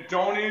help. You can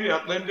donate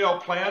at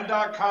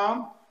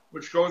lindellplan.com,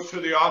 which goes to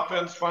the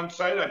Offense Fund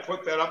site. I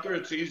put that up there.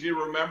 It's easy to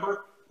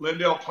remember,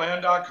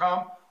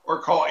 lindellplan.com,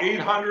 or call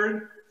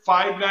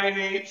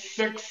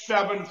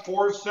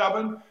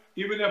 800-598-6747.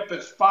 Even if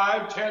it's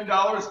 $5,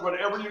 $10,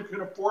 whatever you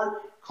can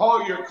afford,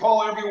 call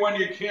everyone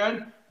you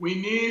can. We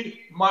need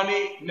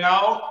money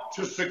now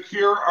to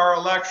secure our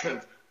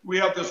elections. We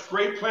have this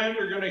great plan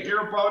you're going to hear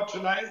about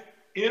tonight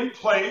in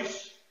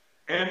place,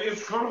 and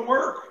it's going to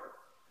work.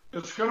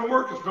 It's going to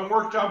work. It's been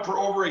worked on for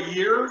over a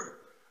year.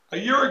 A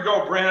year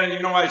ago,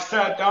 Brandon, I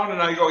sat down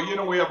and I go,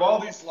 we have all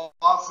these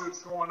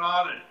lawsuits going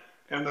on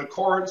and the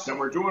courts, and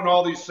we're doing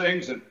all these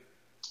things. And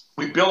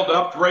We build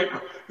up right.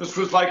 This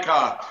was like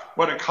a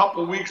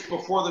couple weeks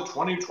before the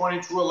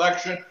 2022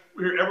 election.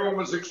 Everyone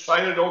was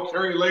excited. Oh,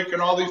 Kerry Lake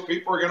and all these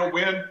people are going to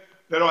win.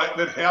 That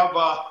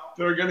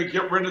are going to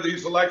get rid of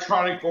these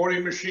electronic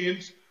voting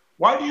machines.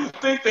 Why do you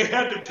think they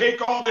had to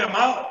take all them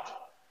out?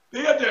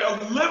 They had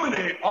to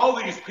eliminate all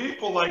these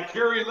people like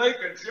Kerry Lake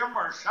and Jim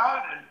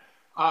Marchand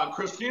and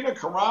Christina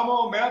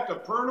Caramo, Matt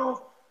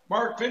DePerno,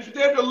 Mark Finch.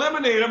 They had to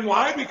eliminate them.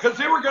 Why? Because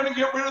they were going to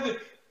get rid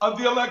of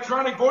the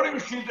electronic voting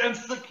machines and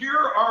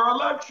secure our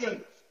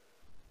elections.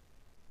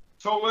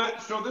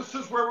 So this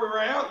is where we were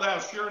at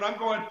last year, and I'm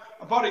going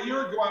about a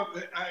year ago,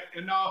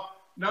 and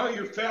now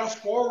you fast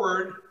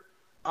forward.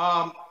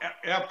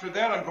 After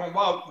that, I'm going,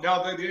 well,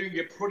 now they didn't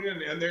get put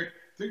in, and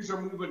things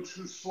are moving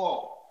too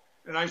slow.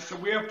 And I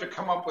said, we have to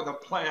come up with a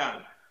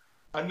plan,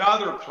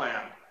 another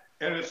plan.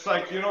 And it's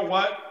like, you know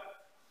what?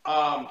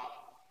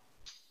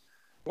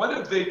 What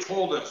have they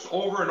told us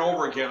over and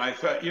over again? I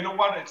thought, you know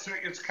what?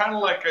 It's kind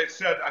of like I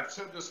said, I've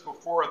said this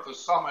before at the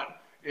summit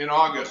in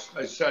August.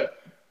 I said,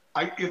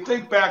 you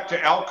think back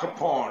to Al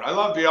Capone. I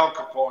love the Al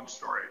Capone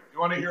story. You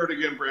want to hear it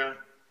again, Brandon?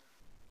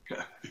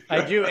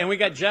 I do, and we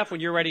got Jeff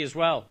when you're ready as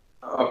well.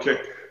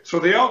 Okay, so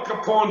the Al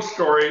Capone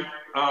story,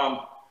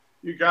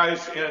 you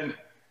guys, in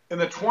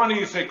the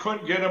 20s, they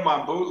couldn't get him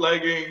on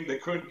bootlegging. They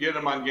couldn't get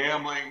him on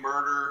gambling,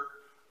 murder,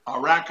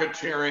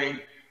 racketeering.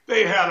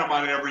 They had him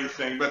on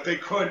everything, but they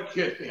couldn't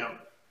get him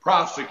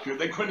prosecuted.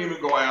 They couldn't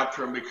even go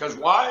after him because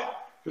why?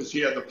 Because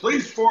he had the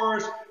police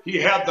force, he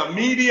had the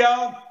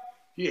media,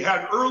 he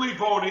had early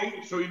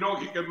voting, so he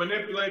could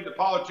manipulate the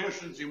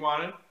politicians he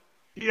wanted.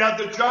 He had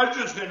the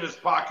judges in his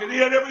pocket. He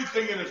had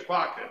everything in his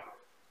pocket.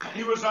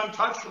 He was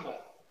untouchable,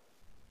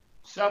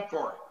 except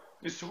for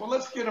they said, well,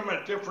 let's get him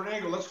at a different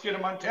angle. Let's get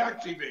him on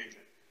tax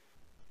evasion,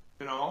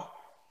 and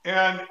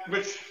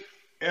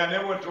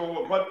then went to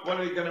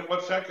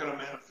what's that going to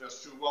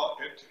manifest to? Well,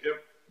 if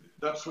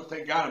that's what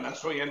they got him.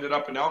 That's why he ended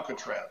up in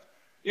Alcatraz.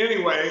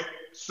 Anyway,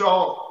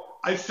 so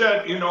I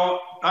said,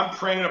 I'm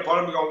praying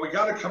about him. We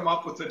got to come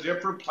up with a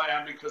different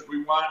plan because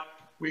we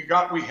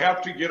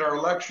have to get our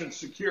election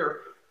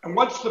secure. And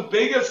what's the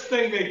biggest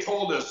thing they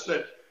told us?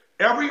 That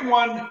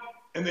everyone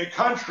in the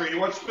country,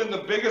 what's been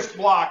the biggest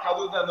block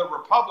other than the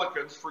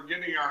Republicans for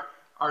getting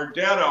our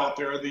data out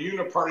there, the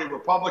uniparty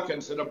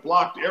Republicans that have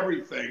blocked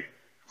everything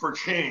for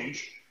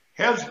change,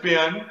 has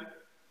been,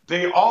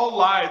 they all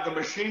lied. The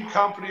machine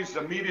companies,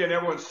 the media, and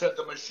everyone said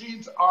the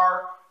machines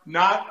are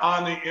not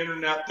on the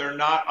internet. They're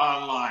not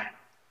online.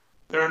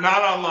 They're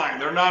not online.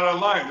 They're not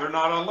online. They're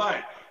not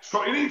online.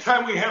 So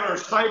anytime we had our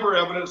cyber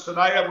evidence that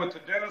I have with the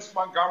Dennis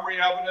Montgomery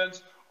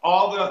evidence,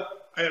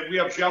 we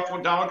have Jeff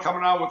O'Donnell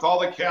coming out with all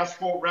the cast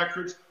vote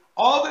records,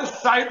 all this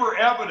cyber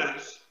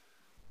evidence,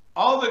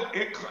 all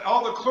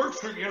the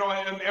clerks are,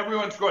 and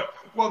everyone's going,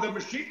 well, the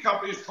machine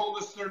companies told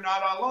us they're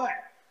not online.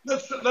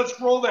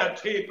 Let's roll that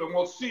tape and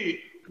we'll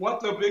see what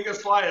the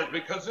biggest lie is,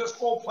 because this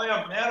whole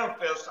plan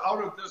manifests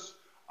out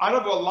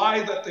of a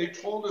lie that they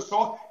told us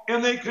all,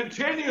 and they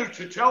continue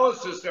to tell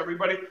us this,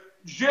 everybody.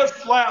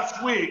 Just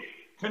last week,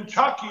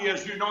 Kentucky,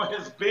 as you know,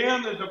 has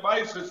banned the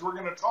devices we're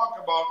going to talk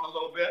about in a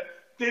little bit.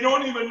 They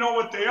don't even know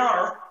what they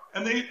are.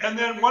 And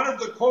then one of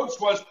the quotes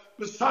was,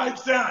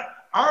 besides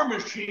that, our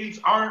machines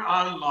aren't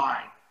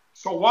online.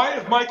 So why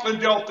does Mike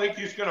Lindell think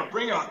he's going to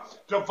bring a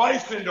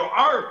device into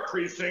our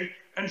precinct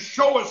and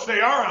show us they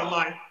are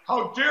online?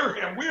 How dare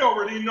him? We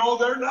already know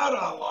they're not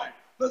online.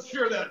 Let's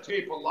hear that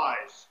tape of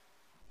lies.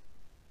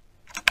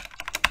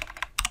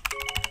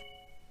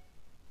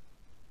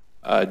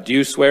 Do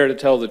you swear to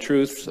tell the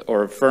truth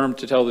or affirm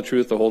to tell the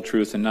truth, the whole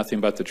truth, and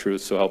nothing but the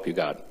truth, so help you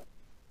God?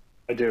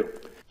 I do.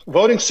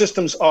 Voting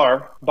systems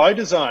are, by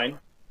design,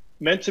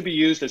 meant to be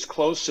used as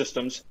closed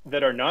systems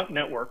that are not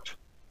networked,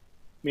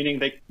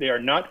 meaning they are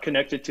not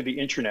connected to the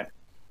internet.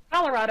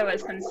 Colorado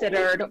is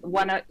considered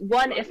one,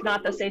 if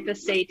not the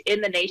safest state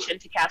in the nation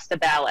to cast a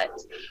ballot.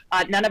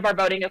 None of our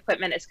voting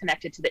equipment is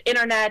connected to the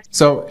internet.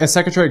 So, as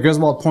Secretary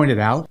Griswold pointed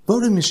out,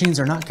 voting machines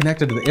are not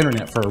connected to the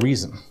internet for a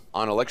reason.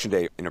 On election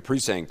day in a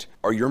precinct,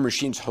 are your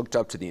machines hooked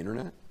up to the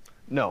internet?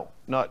 No,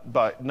 not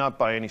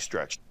by any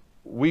stretch.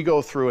 We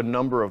go through a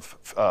number of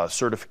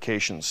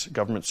certifications,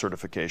 government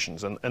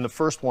certifications, and the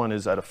first one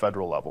is at a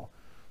federal level.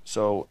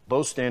 So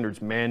those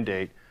standards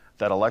mandate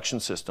that election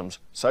systems,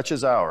 such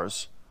as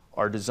ours,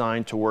 are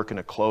designed to work in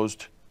a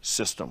closed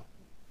system,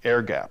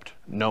 air-gapped,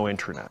 no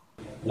internet.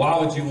 Why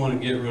would you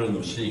want to get rid of the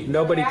machine?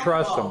 Nobody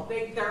trusts them.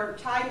 They're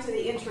tied to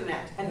the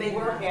internet, and they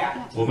were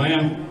hacked. Well,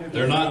 ma'am,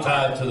 they're not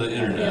tied to the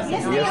internet.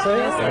 Yes,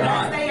 they're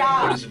not. They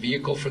are. What is the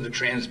vehicle for the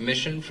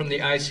transmission from the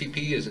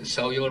ICP? Is it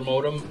cellular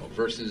modem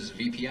versus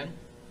VPN?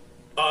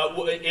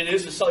 Well, it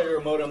is a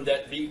cellular modem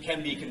that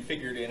can be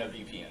configured in a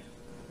VPN.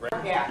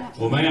 Right? Yeah.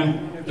 Well,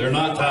 ma'am, they're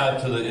not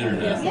tied to the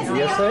internet.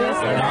 Yes,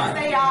 they're not.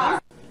 They are.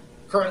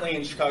 Currently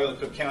in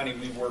Chicago-Cook County,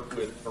 we work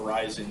with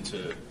Verizon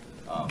to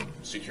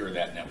secure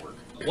that network.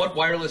 What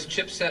wireless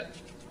chipset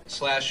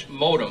 /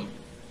 modem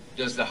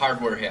does the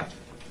hardware have?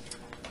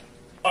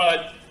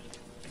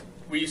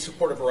 We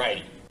support a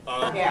variety.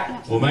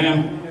 Well,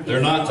 ma'am,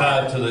 they're not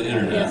tied to the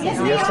internet.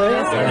 Yes, they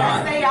are. They're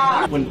not. They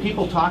are. When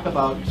people talk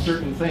about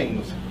certain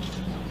things,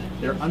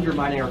 they're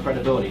undermining our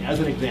credibility. As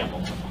an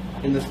example,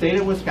 in the state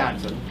of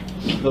Wisconsin,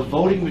 the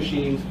voting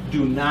machines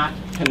do not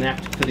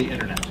connect to the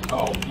internet.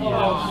 Oh, yes.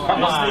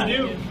 Come on. They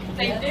do.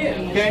 They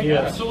do. Okay?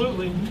 Yeah.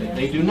 Absolutely.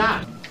 They do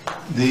not.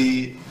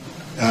 The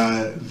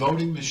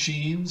voting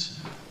machines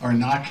are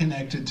not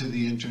connected to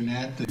the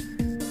internet.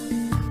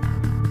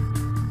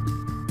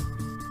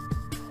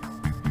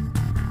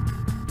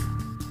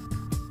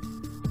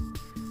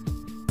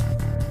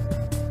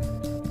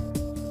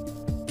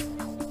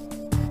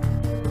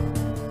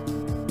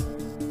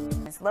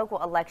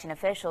 Local election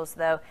officials,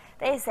 though,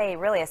 they say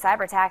really a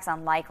cyber attack's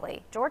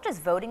unlikely. Georgia's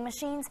voting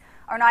machines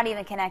are not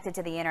even connected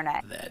to the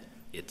internet. That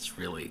it's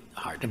really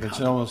hard to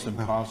It's almost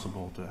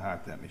impossible to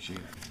hack that machine.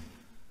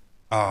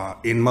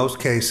 In most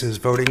cases,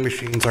 voting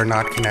machines are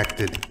not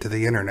connected to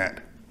the internet.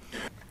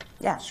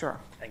 Yeah, sure.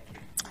 Thank you.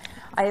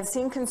 I have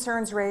seen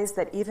concerns raised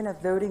that even if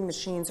voting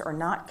machines are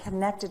not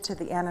connected to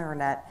the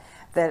internet,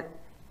 that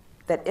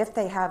if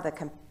they have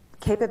the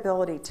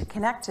capability to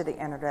connect to the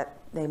internet,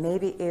 they may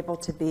be able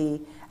to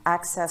be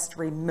accessed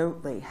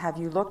remotely. Have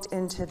you looked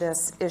into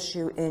this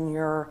issue in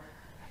your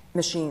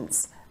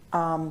machines?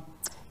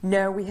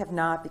 No, we have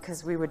not,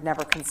 because we would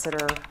never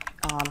consider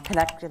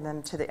connecting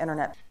them to the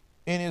internet.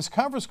 In his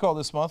conference call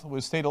this month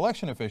with state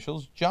election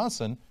officials,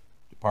 Johnson,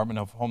 Department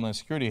of Homeland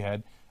Security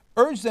head,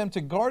 urged them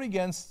to guard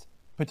against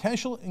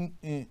potential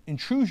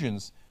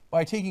intrusions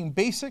by taking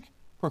basic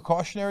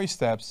precautionary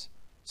steps,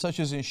 such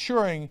as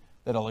ensuring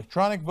that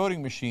electronic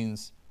voting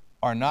machines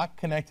are not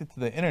connected to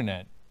the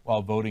internet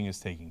while voting is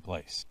taking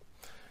place.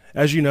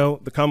 As you know,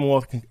 the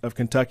Commonwealth of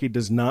Kentucky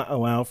does not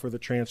allow for the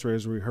transfer,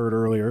 as we heard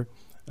earlier,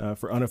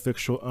 for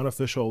unofficial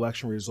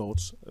election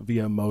results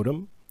via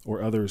modem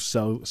or other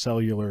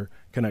cellular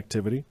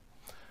connectivity.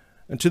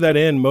 And to that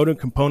end, modem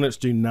components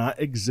do not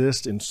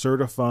exist in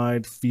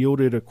certified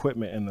fielded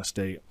equipment in the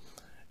state,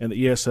 and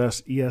the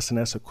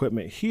ES&S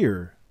equipment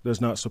here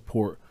does not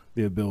support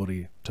the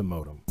ability to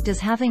modem. Does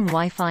having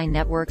Wi-Fi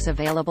networks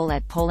available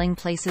at polling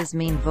places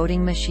mean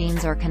voting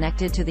machines are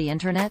connected to the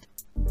internet?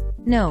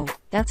 No,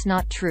 that's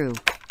not true.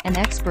 An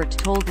expert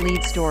told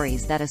Lead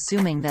Stories that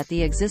assuming that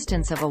the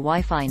existence of a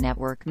Wi-Fi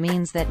network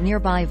means that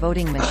nearby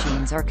voting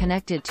machines are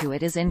connected to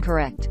it is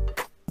incorrect.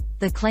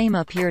 The claim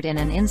appeared in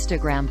an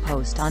Instagram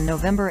post on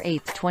November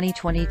 8,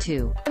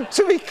 2022.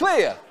 To be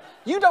clear,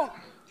 you don't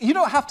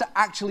have to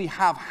actually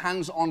have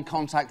hands-on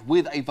contact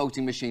with a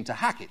voting machine to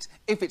hack it.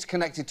 If it's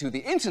connected to the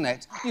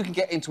internet, you can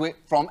get into it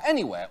from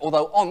anywhere.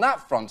 Although on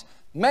that front,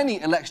 many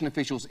election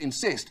officials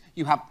insist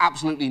you have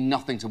absolutely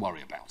nothing to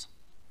worry about.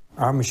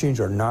 Our machines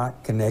are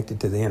not connected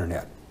to the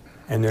internet,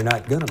 and they're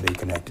not going to be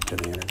connected to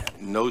the internet.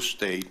 No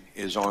state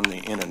is on the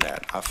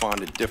internet. I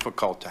find it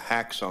difficult to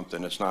hack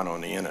something that's not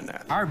on the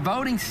internet. Our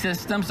voting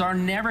systems are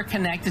never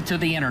connected to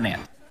the internet.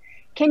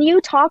 Can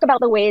you talk about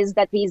the ways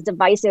that these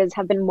devices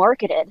have been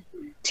marketed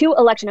to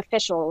election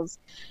officials?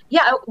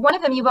 Yeah, one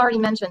of them you've already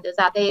mentioned is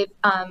that the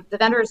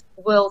vendors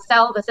will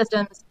sell the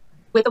systems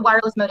with a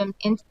wireless modem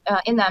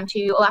in them to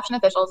election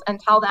officials and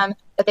tell them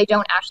that they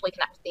don't actually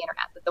connect to the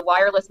internet, that the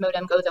wireless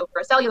modem goes over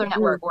a cellular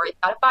network, or it's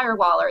got a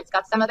firewall, or it's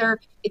got some other,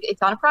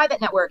 it's on a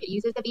private network, it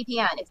uses a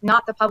VPN, it's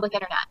not the public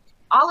internet.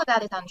 All of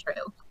that is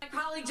untrue. My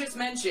colleague just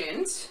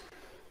mentioned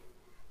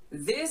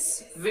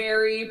this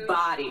very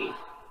body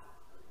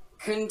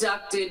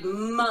conducted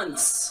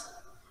months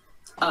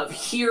of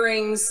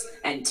hearings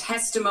and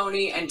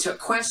testimony and took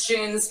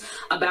questions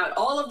about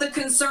all of the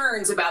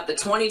concerns about the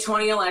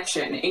 2020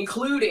 election,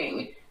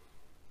 including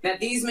that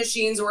these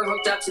machines were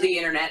hooked up to the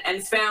internet,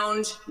 and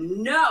found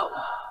no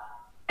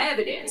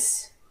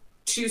evidence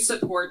to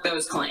support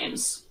those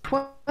claims.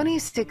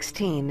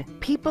 2016,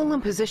 people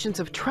in positions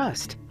of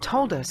trust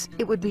told us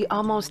it would be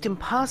almost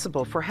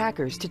impossible for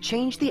hackers to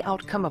change the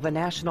outcome of a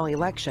national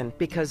election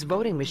because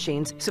voting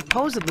machines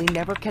supposedly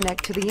never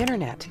connect to the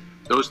internet.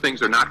 Those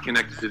things are not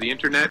connected to the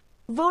internet.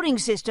 Voting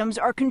systems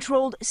are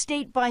controlled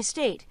state by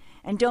state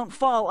and don't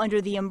fall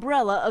under the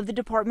umbrella of the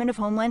Department of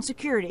Homeland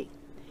Security.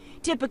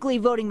 Typically,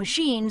 voting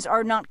machines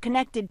are not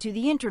connected to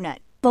the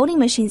internet. Voting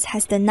Machines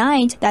has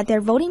denied that their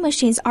voting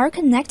machines are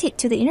connected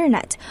to the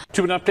internet.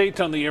 To an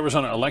update on the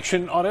Arizona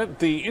election audit,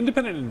 the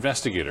independent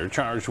investigator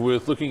charged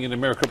with looking into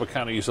Maricopa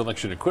County's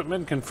election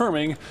equipment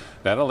confirming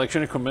that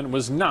election equipment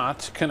was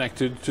not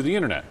connected to the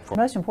internet. The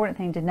most important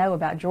thing to know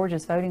about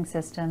Georgia's voting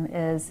system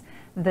is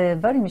the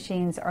voting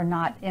machines are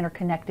not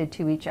interconnected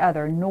to each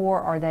other,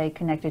 nor are they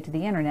connected to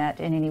the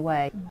internet in any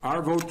way.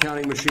 Our vote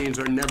counting machines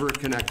are never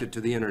connected to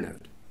the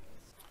internet.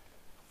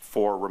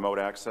 For remote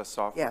access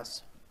software?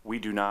 Yes. We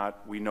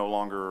no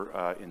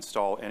longer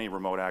install any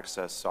remote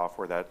access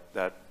software.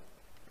 That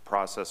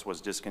process was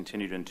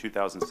discontinued in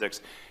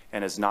 2006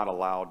 and is not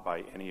allowed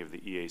by any of the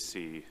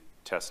EAC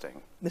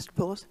testing. Mr.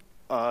 Poulos?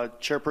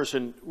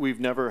 Chairperson, we've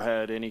never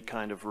had any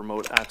kind of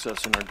remote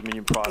access in our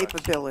Dominion products.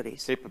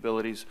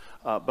 Capabilities.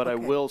 But okay. I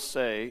will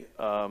say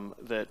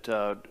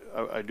that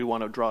I do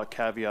want to draw a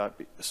caveat.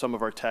 Some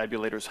of our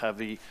tabulators have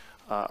the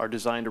are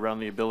designed around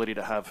the ability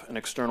to have an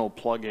external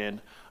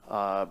plug-in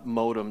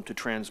modem to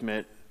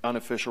transmit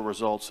unofficial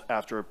results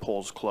after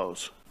polls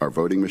close. Our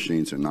voting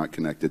machines are not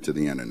connected to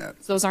the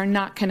internet. Those are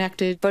not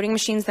connected. Voting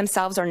machines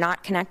themselves are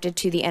not connected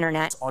to the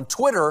internet. On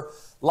Twitter,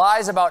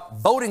 lies about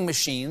voting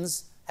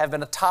machines have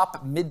been a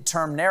top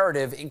midterm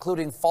narrative,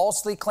 including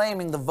falsely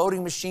claiming the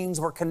voting machines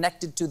were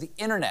connected to the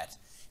internet.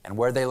 And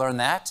where'd they learn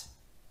that?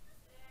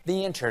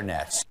 The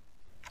internet.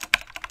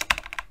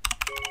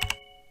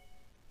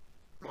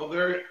 Well,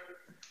 there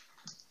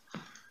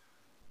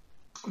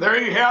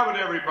you have it,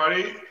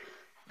 everybody.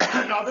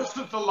 Now, this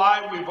is the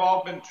lie we've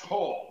all been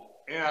told.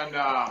 And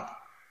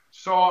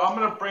so I'm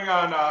going to bring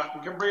on,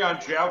 we can bring on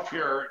Jeff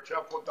here,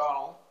 Jeff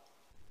O'Donnell.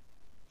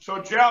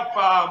 So, Jeff,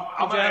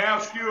 I'm going to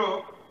ask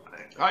you,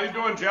 how you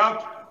doing,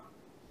 Jeff?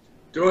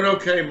 Doing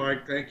okay,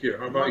 Mike. Thank you.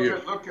 How about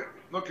you?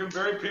 Looking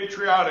very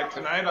patriotic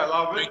tonight. I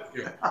love it. Thank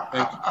you.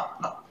 Thank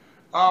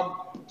you.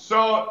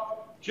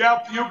 So,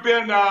 Jeff, you've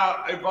been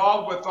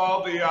involved with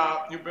all the,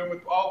 you've been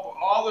with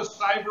all the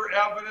cyber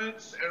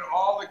evidence and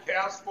all the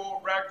cast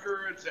vote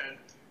records and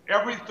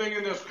everything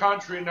in this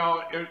country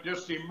now,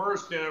 just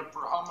immersed in it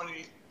for how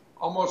many,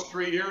 almost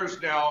 3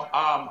 years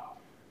now.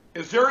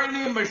 Is there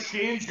any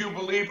machines you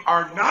believe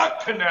are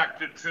not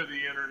connected to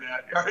the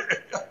internet?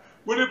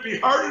 Would it be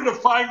harder to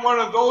find one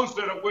of those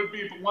than it would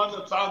be the one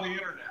that's on the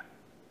internet?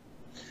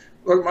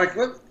 Look, Mike,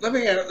 let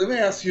me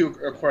ask you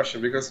a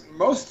question, because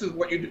most of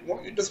what you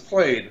just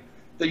played,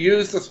 they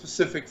used a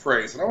specific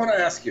phrase. And I want to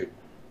ask you,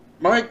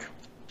 Mike,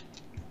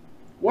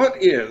 what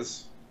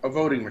is a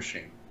voting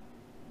machine?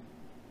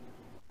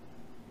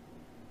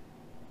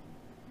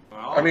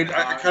 Well, I mean,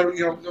 I kind of,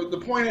 you know, the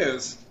point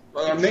is,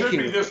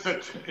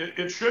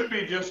 it should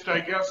be just,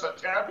 I guess, a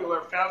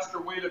faster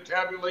way to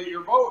tabulate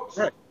your votes.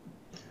 Right.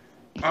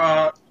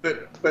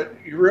 But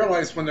you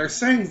realize when they're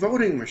saying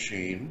voting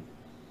machine,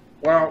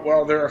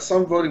 well, there are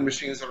some voting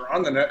machines that are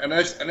on the net, and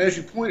as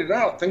you pointed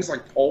out, things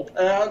like poll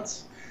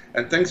pads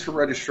and things for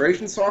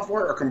registration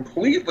software are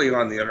completely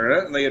on the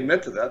internet, and they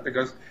admit to that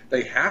because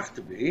they have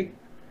to be.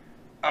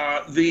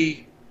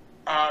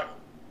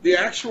 The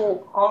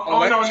actual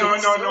no,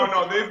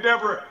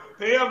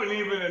 they haven't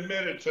even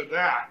admitted to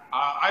that.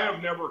 I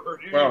have never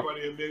heard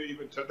anybody admit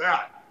even to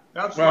that.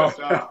 That's they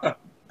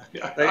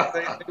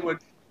would,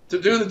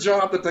 to do the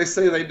job that they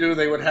say they do,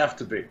 they would have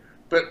to be.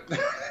 But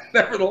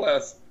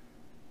nevertheless,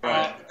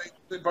 I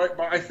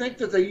think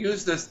that they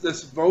use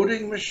this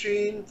voting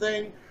machine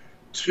thing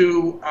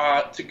to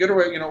get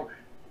away. You know,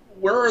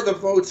 where are the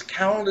votes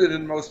counted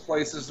in most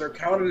places? They're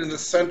counted in the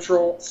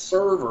central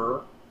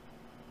server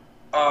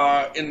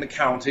in the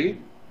county,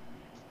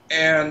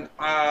 and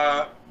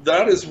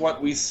that is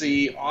what we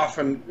see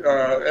often,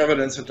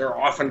 evidence that they're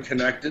often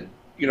connected,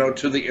 you know,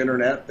 to the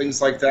internet,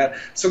 things like that.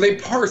 So they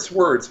parse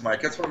words,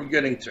 Mike. That's what I'm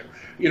getting to.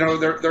 You know,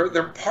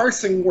 they're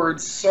parsing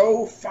words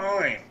so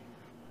fine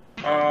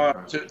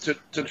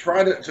to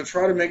try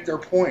to make their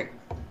point.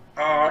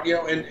 You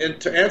know, and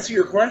to answer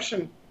your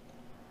question,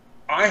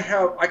 I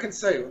can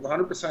say with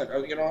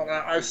 100%. You know,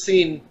 I've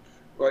seen.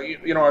 Well,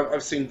 you know,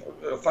 I've seen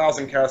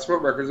 1,000 cast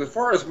vote records. As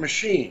far as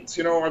machines,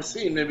 you know, I've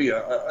seen maybe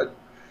a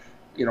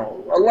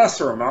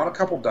lesser amount, a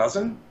couple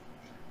dozen,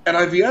 and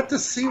I've yet to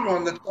see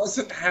one that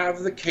doesn't have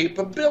the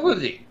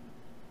capability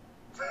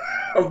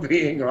of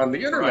being on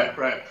the internet.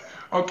 Right.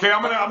 Okay,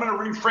 I'm gonna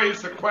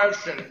rephrase the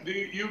question.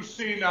 You've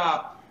seen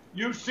the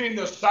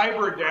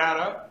cyber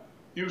data,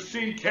 you've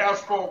seen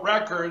cast vote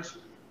records.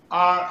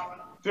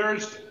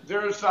 There's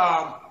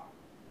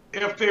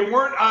if they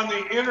weren't on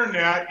the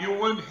internet, you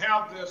wouldn't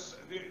have this.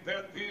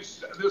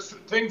 These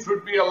things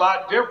would be a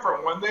lot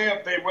different.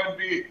 They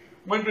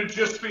wouldn't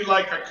just be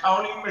like a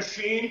counting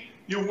machine.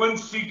 You wouldn't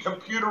see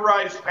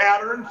computerized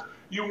patterns.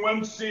 You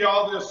wouldn't see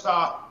all this,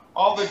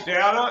 all the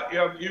data.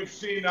 You've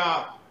seen.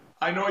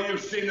 I know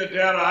you've seen the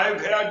data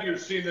I've had.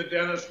 You've seen the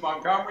Dennis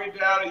Montgomery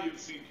data.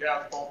 You've seen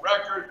cast vote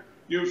record.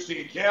 You've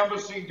seen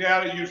canvassing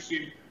data. You've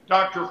seen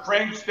Dr.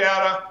 Frank's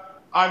data.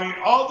 I mean,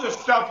 all this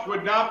stuff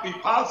would not be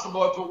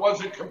possible if it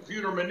wasn't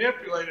computer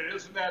manipulated.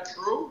 Isn't that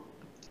true?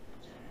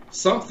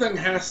 Something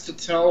has to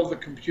tell the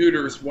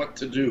computers what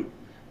to do,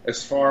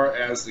 as far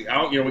as we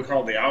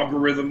call it the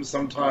algorithm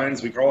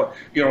sometimes, we call it,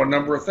 a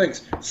number of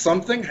things.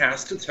 Something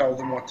has to tell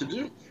them what to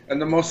do.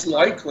 And the most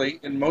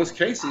likely, in most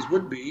cases,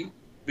 would be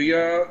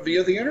via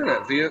the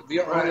internet, via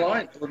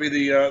online. It would be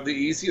the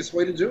easiest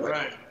way to do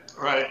it.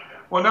 Right.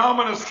 Well, now I'm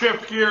going to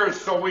shift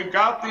gears. So we've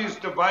got these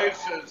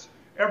devices.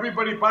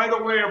 Everybody, by the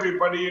way,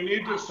 you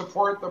need to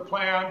support the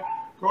plan.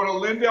 Go to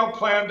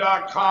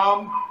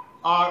lindellplan.com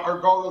or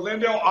go to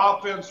Lindell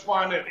Offense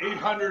Fund at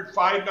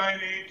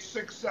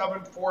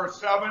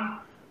 800-598-6747.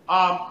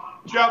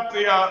 Jeff,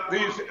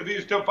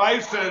 these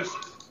devices,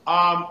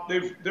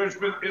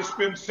 it's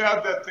been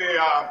said that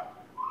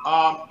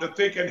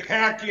they can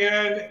hack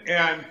in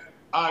and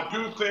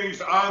do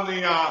things on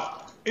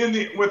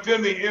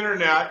within the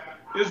internet.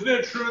 Isn't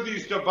it true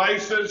these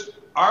devices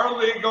are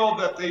legal,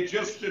 that they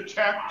just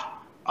detect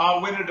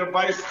when a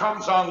device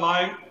comes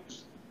online?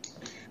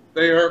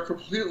 They are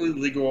completely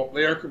legal.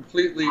 They are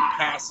completely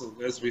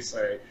passive, as we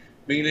say,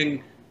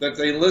 meaning that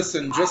they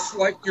listen just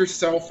like your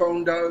cell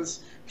phone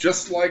does,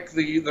 just like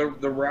the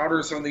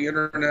routers on the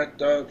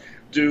internet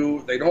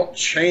do. They don't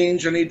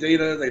change any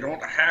data. They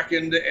don't hack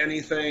into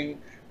anything.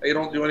 They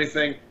don't do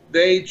anything.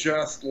 They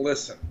just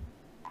listen.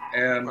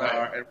 And,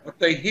 and what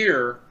they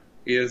hear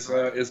is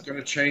going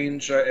to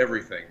change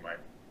everything, Mike.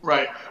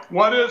 Right.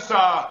 What is,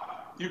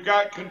 you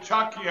got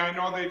Kentucky. I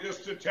know they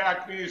just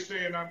attacked me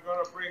saying I'm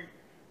going to bring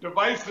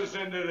devices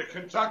into the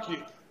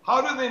Kentucky.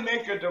 How do they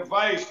make a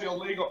device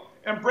illegal?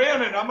 And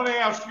Brandon, I'm going to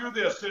ask you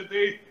this.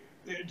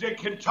 Did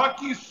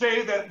Kentucky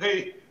say that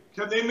they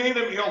made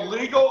them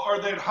illegal,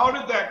 or that how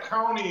did that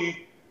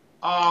county,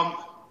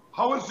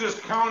 how is this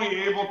county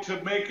able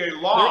to make a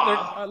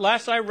law?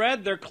 Last I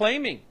read, they're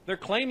claiming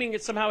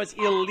it somehow is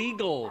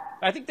illegal.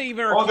 I think they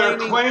even are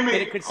claiming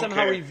that it could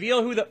somehow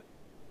reveal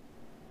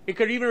it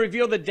could even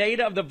reveal the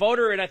data of the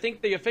voter, and I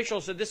think the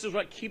official said this is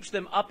what keeps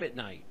them up at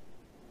night.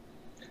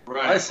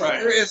 I said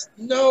there is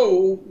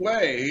no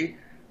way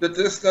that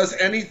this does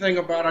anything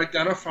about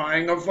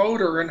identifying a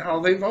voter and how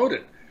they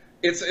voted.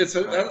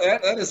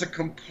 That is a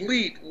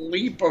complete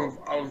leap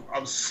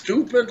of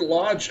stupid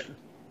logic.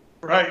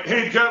 Right.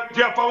 Hey,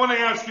 Jeff, I want to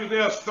ask you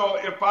this. So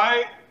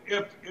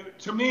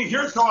to me,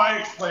 here's how I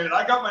explain it.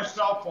 I got my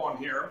cell phone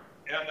here,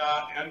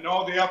 and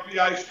no, the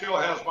FBI still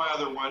has my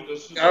other one.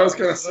 I was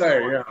going to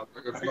say,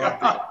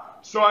 yeah.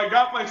 So I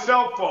got my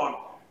cell phone,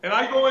 and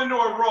I go into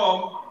a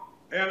room,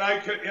 and I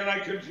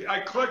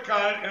click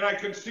on it, and I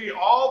can see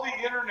all the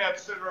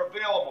internets that are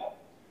available.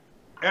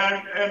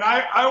 And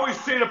I always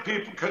say to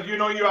people, because you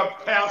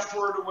have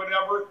password or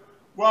whatever,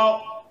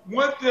 well,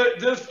 what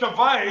this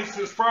device,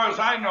 as far as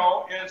I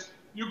know, is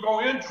you go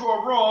into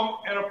a room,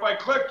 and if I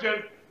clicked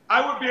it,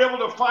 I would be able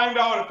to find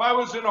out if I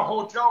was in a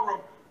hotel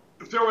room,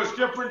 if there was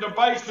different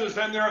devices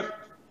that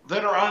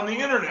are on the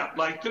internet,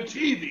 like the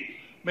TV,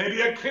 maybe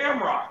a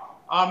camera,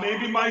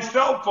 maybe my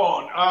cell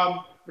phone,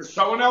 or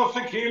someone else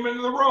that came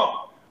into the room.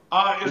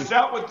 Is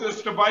that what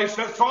this device,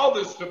 that's all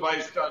this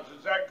device does,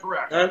 is that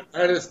correct?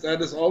 That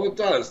is all it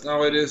does.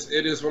 Now, it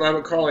is what I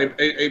would call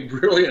a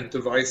brilliant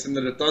device in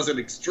that it does it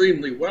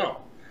extremely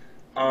well.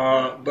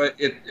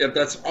 But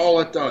that's all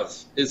it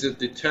does, is it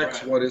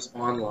detects what is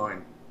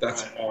online.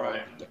 That's all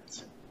it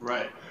does.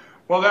 Right.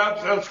 Well,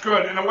 that's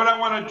good. And what I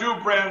want to do,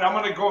 Brandon, I'm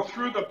going to go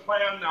through the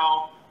plan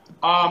now.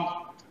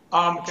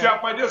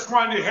 Jeff, I just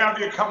wanted to have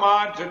you come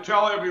on to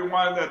tell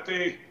everyone that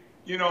they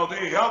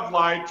have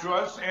lied to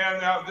us,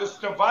 and this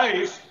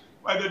device,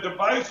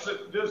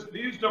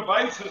 these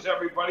devices,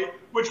 everybody,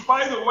 which,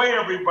 by the way,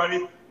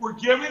 everybody, we're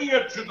giving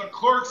it to the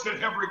clerks that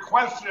have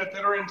requested it,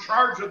 that are in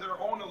charge of their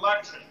own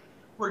election.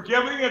 We're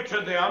giving it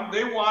to them.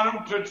 They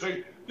want them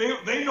to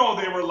they know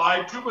they were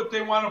lied to, but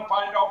they want to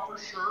find out for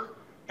sure.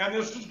 And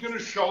this is going to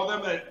show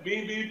them that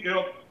maybe,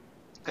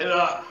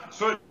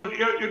 so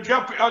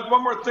Jeff,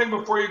 one more thing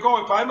before you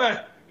go. If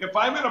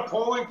I'm in a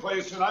polling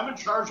place and I'm in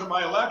charge of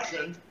my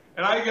election,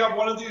 and I have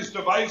one of these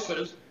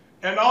devices,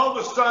 and all of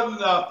a sudden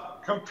the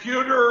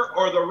computer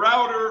or the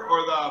router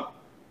or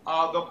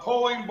the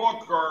polling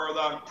book or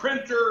the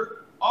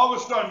printer, all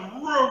of a sudden,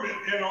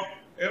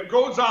 it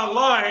goes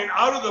online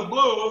out of the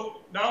blue.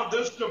 Now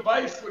this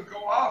device would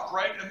go off,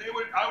 right? And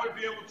I would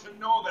be able to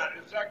know that.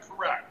 Is that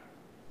correct?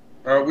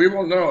 We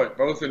will know it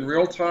both in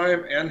real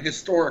time and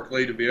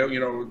historically to be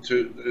able,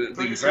 to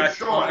the exact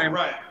time,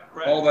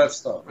 all that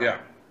stuff. Yeah.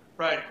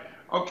 Right.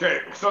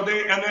 Okay. So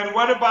and then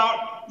what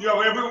about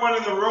everyone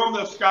in the room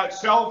that's got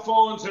cell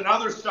phones and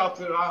other stuff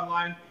that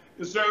online?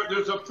 There's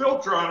a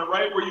filter on it,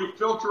 right, where you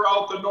filter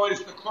out the noise.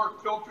 The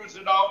clerk filters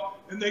it out,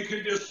 and they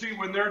can just see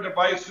when their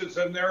devices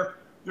and their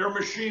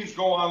machines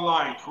go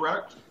online.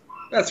 Correct?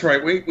 That's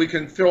right. We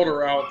can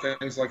filter out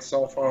things like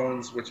cell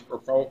phones, which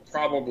are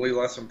probably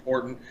less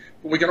important.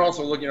 But we can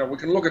also look, we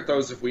can look at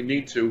those if we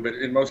need to. But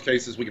in most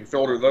cases, we can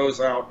filter those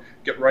out,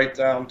 get right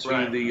down to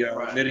the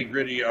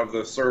nitty-gritty of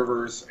the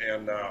servers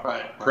and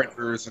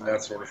printers and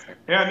that sort of thing.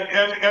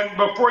 And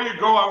before you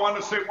go, I want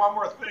to say one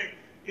more thing.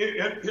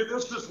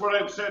 This is what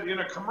I've said in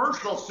a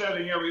commercial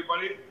setting,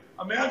 everybody.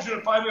 Imagine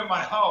if I'm in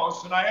my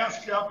house, and I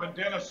asked Jeff and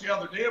Dennis the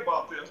other day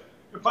about this.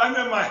 If I'm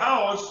in my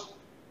house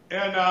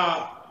and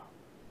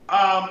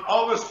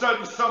all of a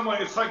sudden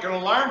it's like an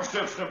alarm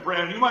system,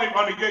 Brandon. You might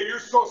want to you're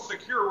so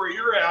secure where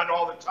you're at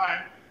all the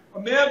time.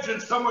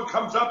 Imagine someone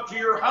comes up to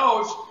your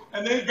house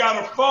and they've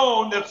got a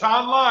phone that's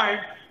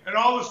online, and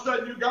all of a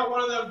sudden you got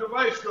one of them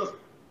devices goes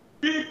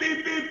beep,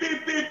 beep, beep,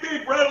 beep, beep,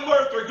 beep, red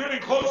alert, they're getting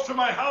close to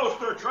my house,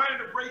 they're trying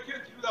to break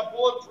into that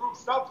bulletproof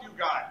stuff you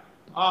got.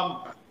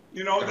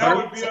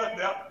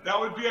 That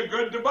would be a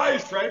good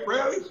device, right,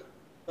 Brandon?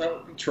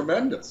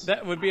 Tremendous.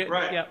 That would be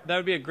that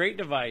would be a great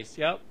device.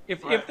 Yep.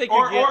 If they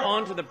could get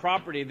onto the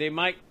property, they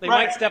might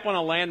step on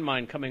a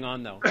landmine coming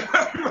on though.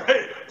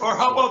 Right. Or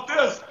how about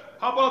this?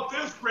 How about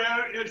this,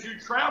 Brandon? As you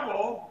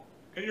travel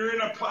and you're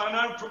in an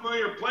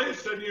unfamiliar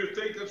place and you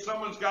think that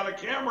someone's got a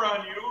camera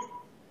on you,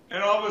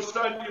 and all of a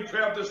sudden you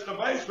have this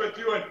device with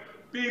you and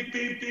beep,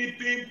 beep, beep,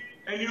 beep,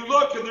 and you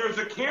look and there's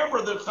a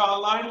camera that's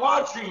online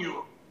watching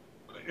you.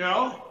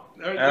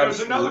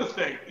 There's another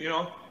thing.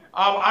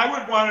 I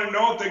would want to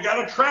know if they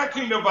got a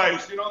tracking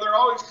device. You know, they're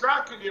always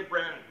tracking you,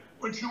 Brandon.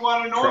 Wouldn't you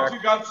want to know if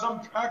you got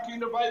some tracking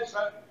device,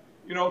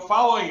 you know,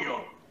 following you?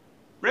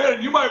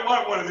 Brandon, you might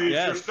want one of these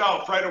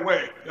yourself right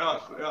away.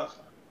 Yes, yes.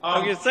 I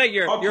was gonna say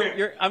I'm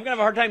gonna have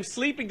a hard time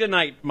sleeping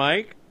tonight,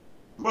 Mike.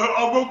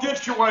 Well, we'll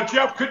get you one,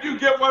 Jeff. Could you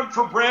get one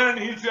for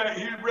Brandon? He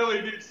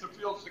really needs to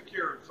feel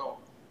secure. So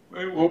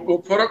we'll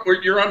put up.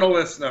 You're on the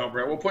list now,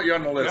 Brett. We'll put you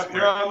on the list. Yeah,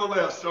 you're on the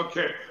list.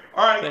 Okay.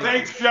 All right.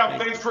 Thanks,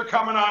 Jeff. Thanks for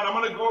coming on. I'm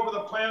going to go over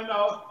the plan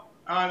now.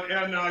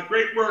 And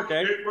great work.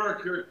 Okay. Great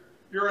work.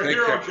 You're a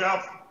hero,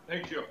 Jeff.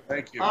 Thank you.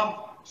 Thank you.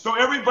 So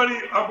everybody,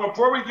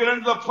 before we get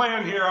into the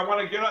plan here, I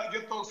want to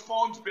get those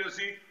phones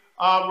busy.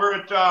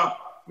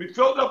 We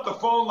filled up the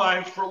phone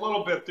lines for a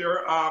little bit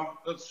there.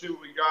 Let's see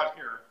what we got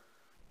here.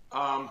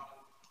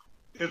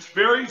 It's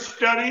very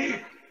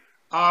steady.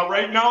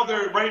 Right now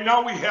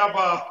we have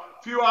a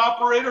few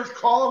operators.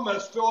 Call them.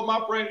 Let's fill them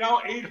up right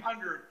now.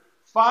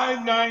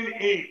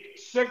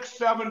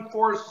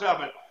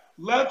 800-598-6747.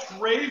 Let's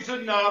raise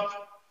enough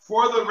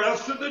for the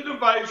rest of the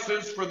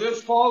devices for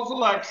this fall's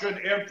election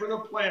and for the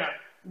plan.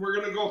 We're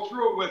going to go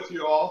through it with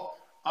you all.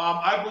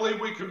 I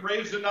believe we can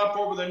raise enough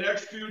over the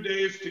next few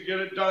days to get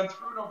it done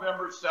through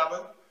November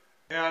 7th.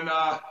 And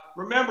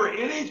remember,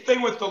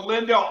 anything with the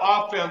Lindell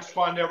Offense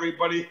Fund,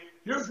 everybody,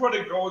 here's what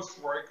it goes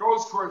for. It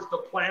goes towards the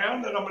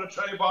plan that I'm going to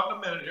tell you about in a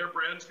minute here.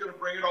 Brandon's going to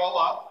bring it all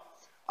up.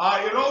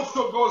 It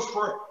also goes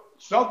for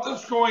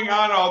something's going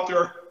on out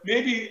there.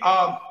 Maybe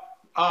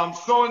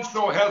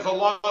so-and-so has a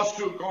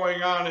lawsuit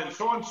going on in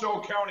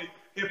so-and-so county.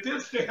 If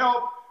it's to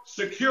help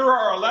secure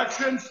our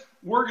elections,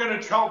 we're going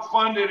to help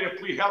fund it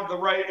if we have the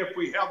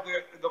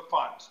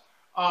funds.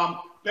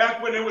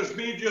 Back when it was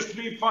just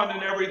me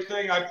funding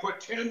everything, I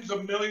put tens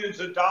of millions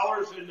of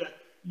dollars into,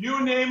 you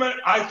name it,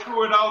 I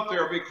threw it out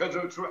there because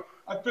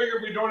I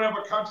figured we don't have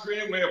a country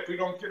anyway if we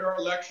don't get our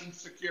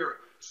elections secure.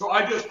 So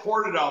I just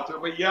poured it out there.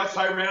 But yes,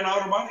 I ran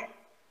out of money.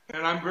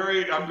 And I'm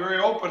very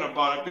open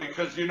about it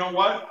because you know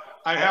what?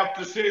 I have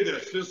to say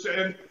this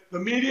and the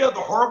media, the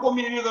horrible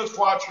media that's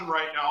watching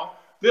right now,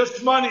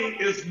 this money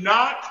is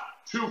not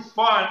to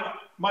fund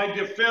my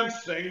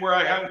defense thing where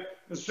I have,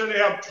 instead of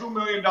have $2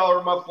 million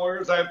a month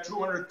lawyers, I have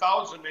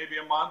 200,000 maybe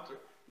a month,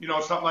 you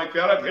know, something like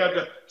that. I've had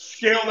to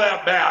scale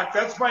that back.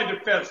 That's my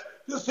defense.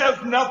 This has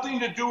nothing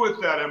to do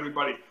with that,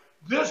 everybody.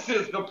 This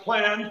is the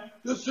plan.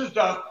 This is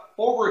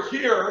over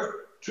here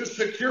to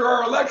secure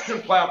our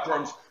election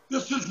platforms.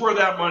 This is where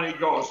that money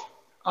goes.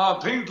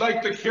 Things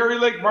like the Kerry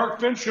Lake Mark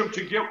Fincham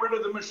to get rid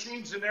of the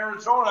machines in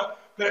Arizona,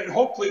 that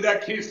hopefully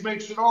that case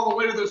makes it all the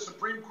way to the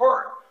Supreme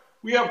Court.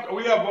 We have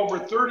over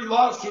 30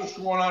 lawsuits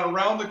going on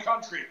around the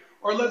country.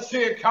 Or let's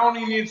say a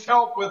county needs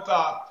help with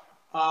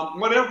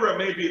whatever it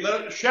may be.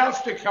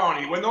 Shasta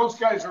County, when those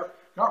guys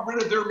got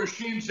rid of their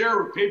machines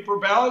there with paper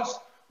ballots,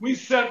 we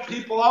sent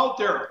people out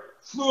there,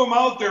 flew them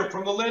out there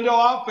from the Lindell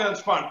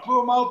Offense Fund, flew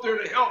them out there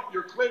to help.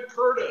 Your Clint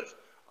Curtis.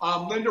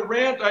 Linda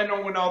Rant, I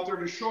know, went out there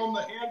to show them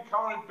the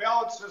hand-counted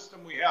ballot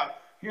system we have,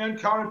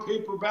 hand-counted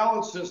paper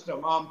ballot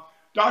system.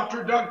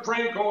 Dr. Doug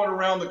Frank going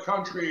around the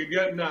country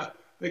getting,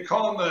 they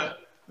call him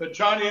the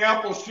Johnny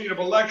Appleseed of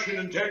election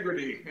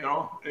integrity, you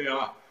know.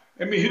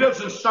 I mean, he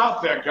doesn't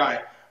stop that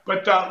guy.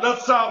 But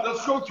let's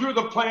go through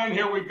the plan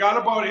here. We've got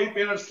about 8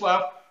 minutes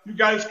left. You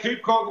guys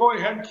go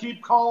ahead and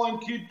keep calling,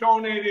 keep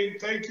donating.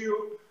 Thank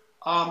you.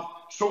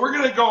 So we're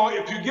going to go,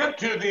 if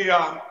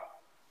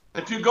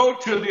you go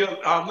to the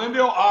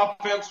Lindell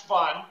Offense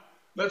Fund,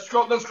 let's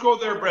go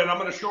there, Brent. I'm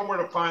going to show them where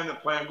to find the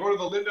plan. Go to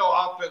the Lindell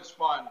Offense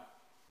Fund.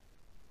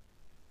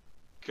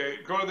 Okay,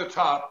 go to the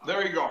top.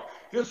 There you go.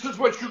 This is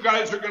what you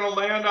guys are going to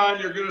land on.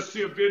 You're going to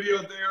see a video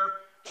there.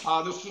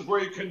 This is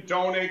where you can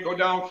donate. Go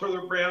down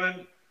further,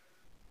 Brandon.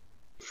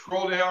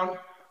 Scroll down.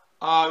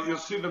 You'll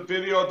see the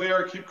video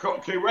there.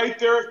 Okay, right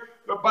there.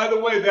 But by the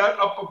way, that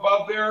up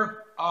above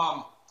there,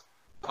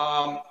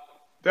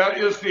 that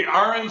is the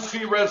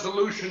RNC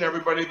resolution,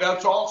 everybody.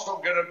 That's also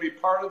going to be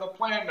part of the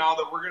plan now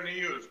that we're going to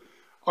use.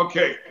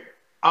 Okay,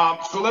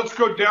 so let's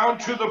go down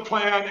to the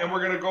plan, and we're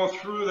going to go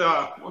through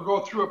we'll go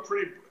through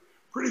it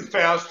pretty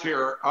fast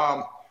here.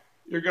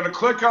 You're going to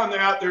click on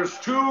that.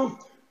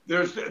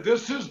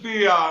 This is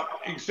the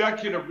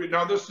executive.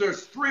 Now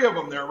there's 3 of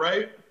them there,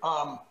 right?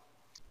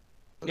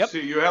 Let's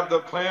see. You have the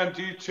plan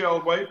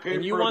detailed white paper.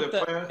 And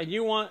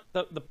you want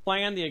the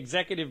plan, the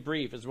executive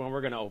brief is when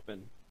we're going to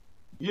open.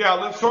 Yeah,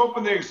 let's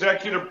open the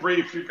executive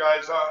brief, you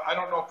guys. I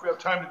don't know if we have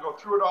time to go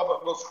through it all,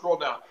 but we'll scroll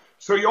down.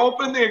 So you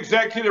open the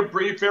executive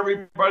brief,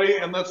 everybody,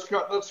 and let's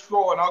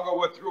scroll, and I'll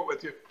go through it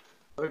with you.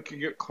 I can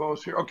get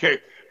close here. Okay,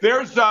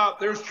 there's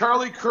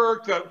Charlie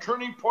Kirk. The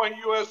Turning Point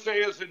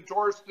USA has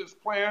endorsed this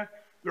plan.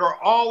 They're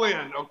all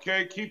in.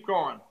 Okay, keep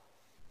going.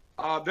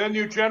 Then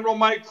General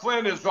Mike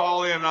Flynn is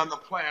all in on the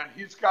plan.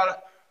 He's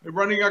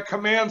running a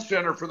command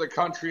center for the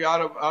country out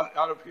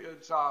of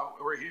his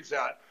where he's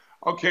at.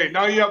 Okay,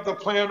 now you have the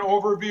plan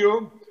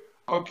overview.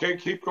 Okay,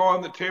 keep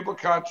going. The table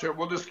concept.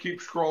 We'll just keep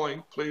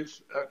scrolling,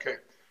 please. Okay,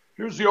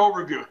 here's the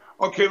overview.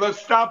 Okay, let's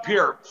stop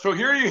here. So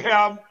here you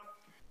have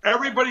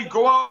everybody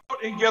go out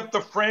and get the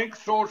Frank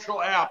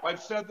Social app.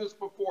 I've said this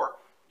before.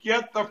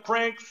 get the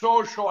Frank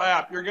Social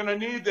app. You're going to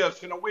need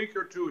this in a week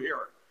or two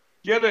here.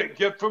 Get it.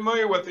 Get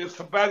familiar with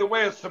it. By the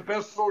way, it's the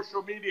best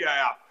social media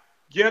app.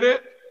 Get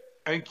it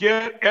and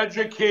get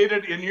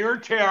educated in your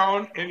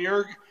town,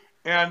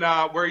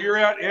 where you're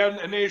at in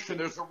the nation.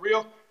 There's a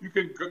real. You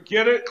can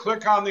get it.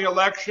 Click on the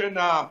election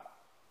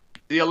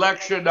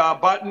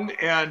button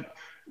and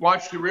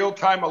watch the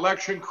real-time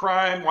election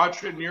crime.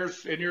 Watch it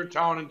in your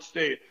town and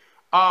state.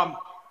 We'll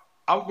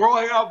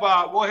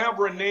have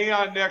Renee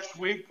on next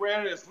week,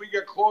 Brandon. As we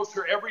get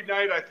closer every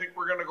night, I think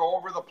we're going to go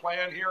over the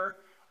plan here,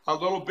 a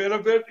little bit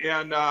of it,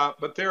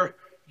 but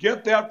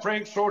get that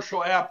Frank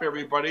Social app,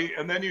 everybody,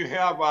 and then you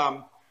have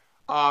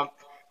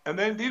and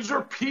then these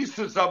are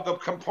pieces of the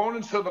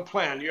components of the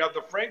plan. You have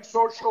the Frank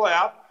Social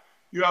app,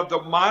 you have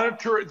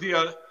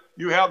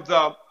you have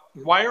the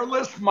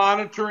wireless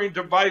monitoring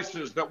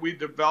devices that we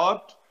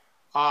developed.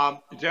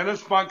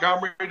 Dennis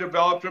Montgomery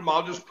developed them.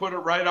 I'll just put it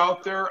right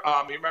out there.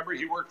 Remember,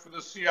 he worked for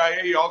the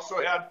CIA. He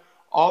also had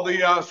all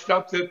the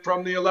stuff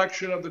from the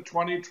election of the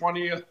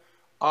 2020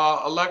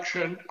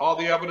 election, all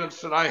the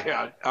evidence that I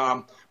had.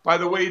 By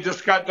the way, he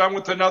just got done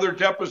with another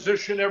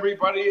deposition,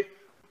 everybody.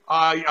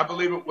 I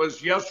believe it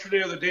was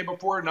yesterday or the day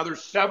before, another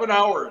 7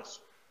 hours.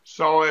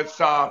 So it's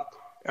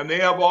and they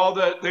have all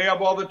the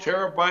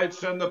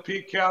terabytes and the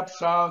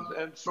PCAPs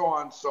and so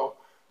on. So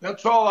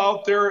that's all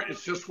out there.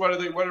 It's just what are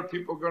they going to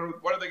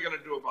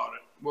do about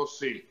it? We'll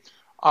see.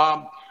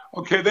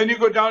 Okay, then you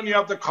go down, you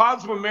have the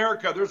Cause of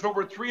America. There's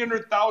over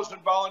 300,000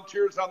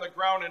 volunteers on the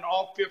ground in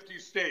all 50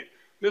 states.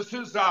 This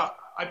is, I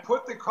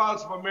put the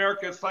Cause of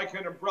America, it's like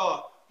an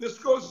umbrella. This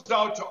goes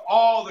out to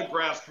all the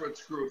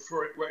grassroots groups,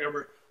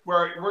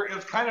 where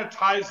it kind of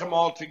ties them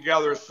all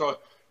together. So,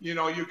 you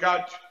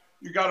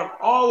got them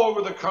all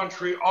over the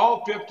country,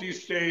 all 50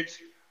 states.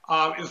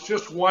 It's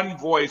just one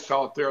voice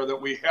out there that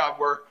we have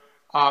where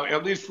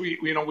at least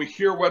we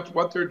hear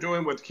what they're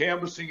doing with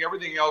canvassing,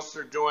 everything else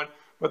they're doing.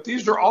 But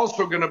these are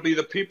also going to be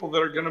the people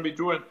that are going to be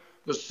doing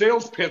the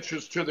sales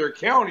pitches to their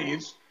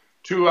counties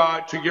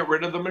to get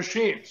rid of the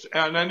machines.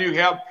 And then you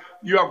have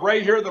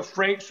right here the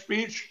Frank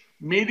Speech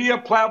media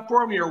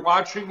platform. You're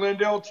watching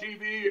Lindell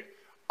TV.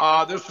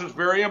 This is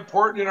very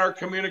important in our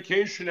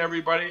communication,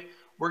 everybody.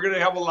 We're going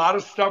to have a lot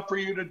of stuff for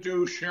you to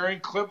do,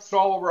 sharing clips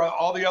all over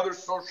all the other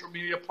social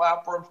media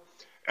platforms.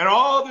 And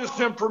all this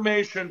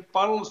information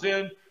funnels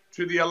in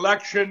to the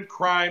Election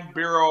Crime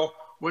Bureau,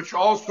 which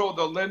also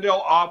the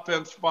Lindell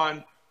Offense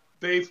Fund,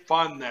 they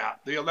fund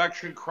that, the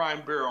Election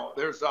Crime Bureau.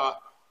 There's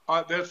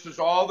this is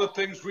all the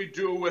things we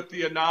do with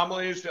the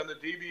anomalies and the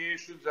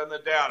deviations and the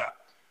data.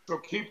 So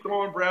keep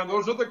going, Brad.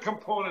 Those are the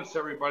components,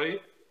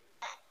 everybody.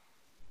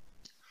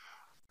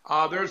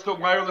 There's the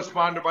wireless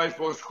mon device.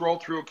 We'll scroll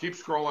through. Keep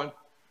scrolling.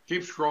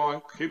 Keep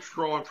scrolling. Keep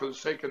scrolling for the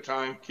sake of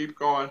time. Keep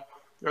going.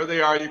 There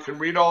they are. You can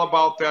read all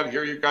about that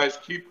here. You guys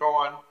keep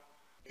going.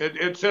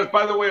 It says,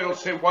 by the way, it'll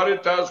say what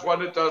it does,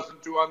 what it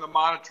doesn't do on the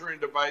monitoring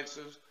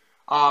devices.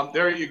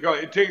 There you go.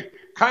 It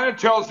kind of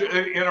tells you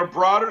in a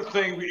broader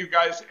thing, you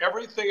guys,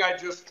 everything I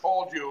just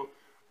told you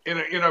in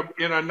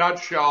a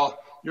nutshell,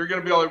 you're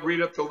going to be able to read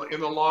it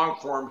in the long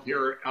form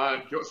here.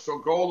 So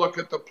go look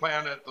at the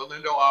plan at the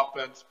Lindell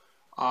Offense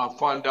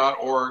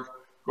Fund.org.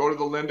 Go to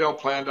the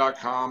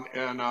LindellPlan.com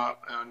and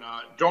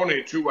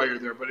donate too while you're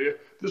there. But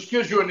this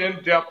gives you an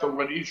in-depth of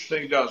what each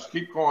thing does.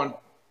 Keep going.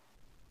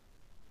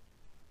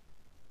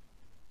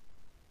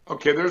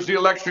 Okay, there's the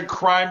Election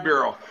Crime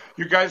Bureau.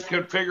 You guys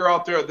can figure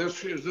out there,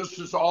 this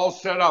is all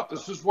set up.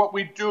 This is what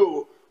we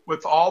do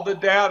with all the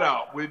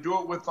data. We do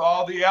it with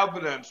all the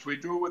evidence. We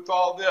do it with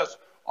all this,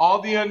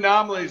 all the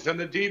anomalies and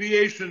the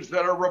deviations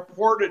that are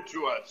reported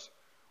to us.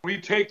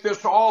 We take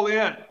this all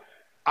in.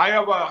 I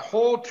have a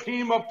whole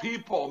team of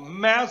people,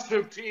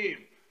 massive team.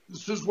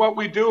 This is what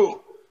we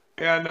do.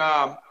 And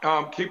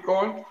keep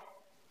going.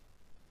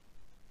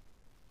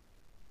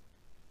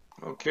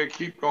 Okay,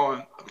 keep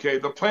going. Okay,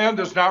 the plan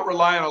does not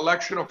rely on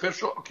election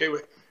official. Okay,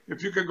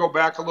 if you could go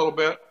back a little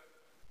bit.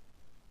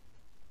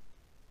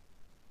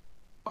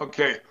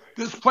 Okay,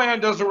 this plan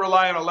doesn't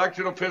rely on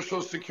elected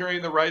officials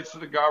securing the rights of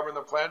the government.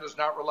 The plan does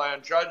not rely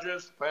on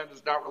judges. The plan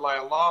does not rely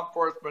on law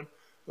enforcement.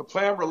 The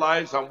plan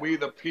relies on we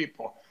the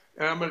people.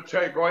 And I'm going to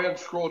tell you, go ahead and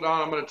scroll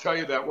down. I'm going to tell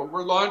you that what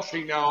we're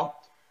launching now,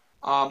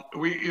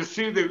 you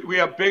see that we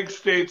have big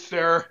states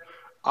there.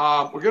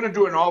 We're going to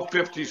do it in all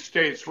 50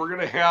 states. We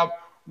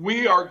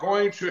are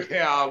going to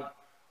have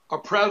a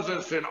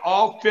presence in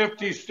all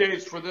 50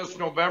 states for this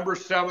November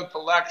 7th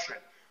election,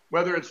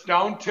 whether it's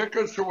down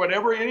tickets or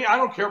whatever. I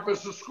don't care if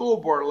it's a school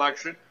board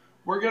election.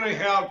 We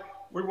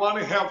want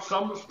to have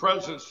some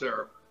presence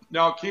there.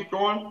 Now keep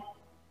going.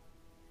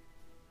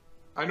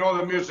 I know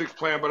the music's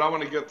playing, but I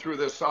want to get through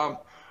this.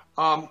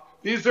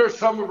 These are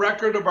some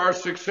record of our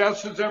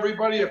successes,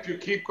 everybody, if you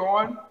keep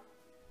going.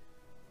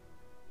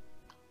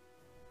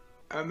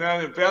 And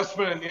then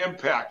investment and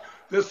impact.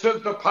 This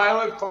is the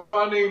pilot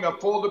funding, the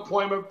full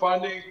deployment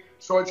funding.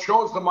 So it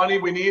shows the money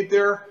we need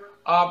there.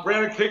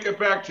 Brandon, kick it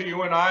back to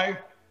you and I.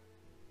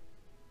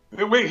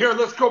 Wait, here,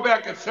 let's go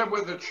back and send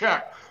with a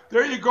check.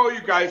 There you go,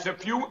 you guys.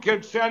 If you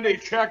can send a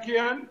check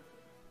in,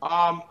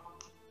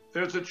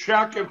 There's a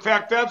check. In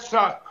fact, that's,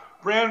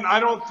 Brandon, I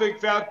don't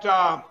think that,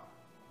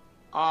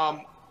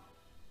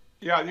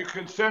 yeah, you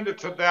can send it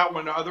to that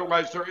one.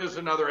 Otherwise, there is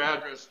another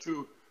address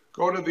to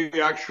go to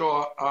the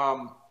actual,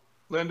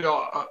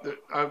 Lindell,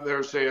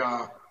 there's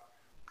a,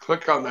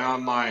 click on the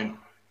online.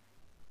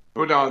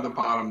 Go down at the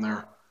bottom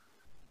there.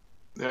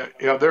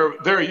 Yeah,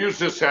 there. Use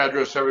this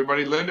address,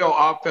 everybody. Lindell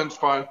Offense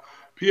Fund,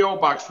 P.O.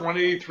 Box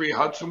 183,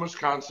 Hudson,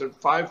 Wisconsin,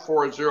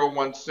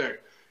 54016.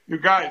 You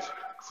guys,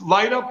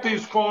 light up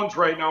these phones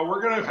right now.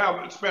 We're going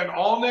to spend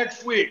all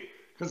next week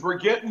because we're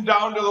getting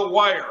down to the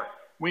wire.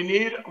 We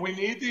need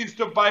these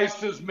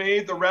devices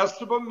made, the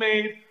rest of them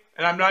made,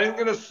 and I'm not even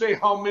going to say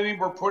how many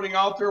we're putting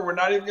out there. We're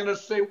not even going to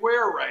say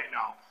where right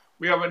now.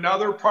 We have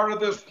another part of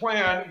this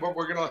plan, but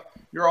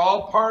you're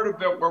all part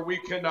of it where we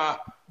can,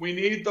 we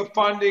need the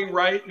funding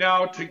right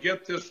now to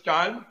get this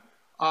done.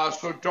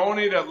 So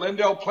donate at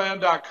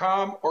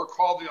lindellplan.com or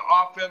call the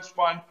Offense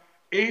Fund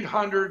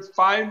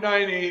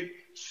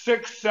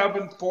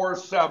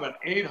 800-598-6747.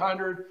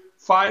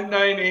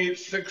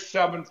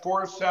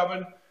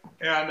 800-598-6747.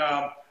 And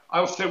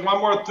I'll say one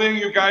more thing,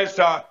 you guys.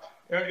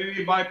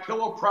 Any My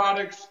Pillow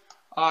products,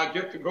 go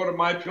to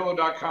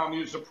mypillow.com.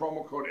 Use the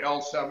promo code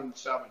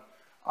L77.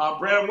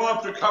 Brandon, we'll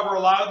have to cover a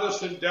lot of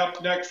this in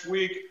depth next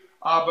week,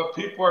 but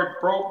people are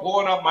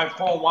blowing up my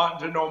phone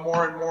wanting to know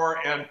more and more,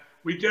 and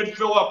we did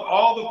fill up.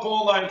 All the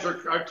phone lines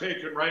are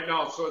taken right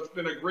now, so it's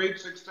been a great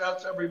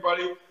success,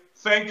 everybody.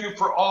 Thank you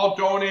for all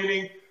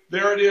donating.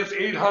 There it is,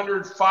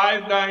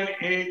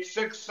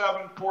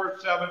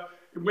 800-598-6747.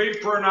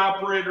 Wait for an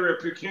operator.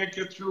 If you can't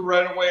get through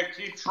right away,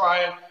 keep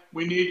trying.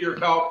 We need your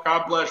help.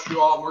 God bless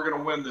you all, and we're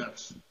going to win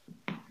this.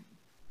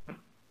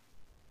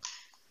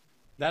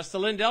 That's the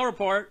Lindell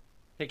Report.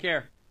 Take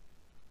care.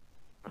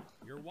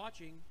 You're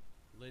watching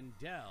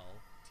Lindell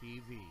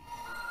TV.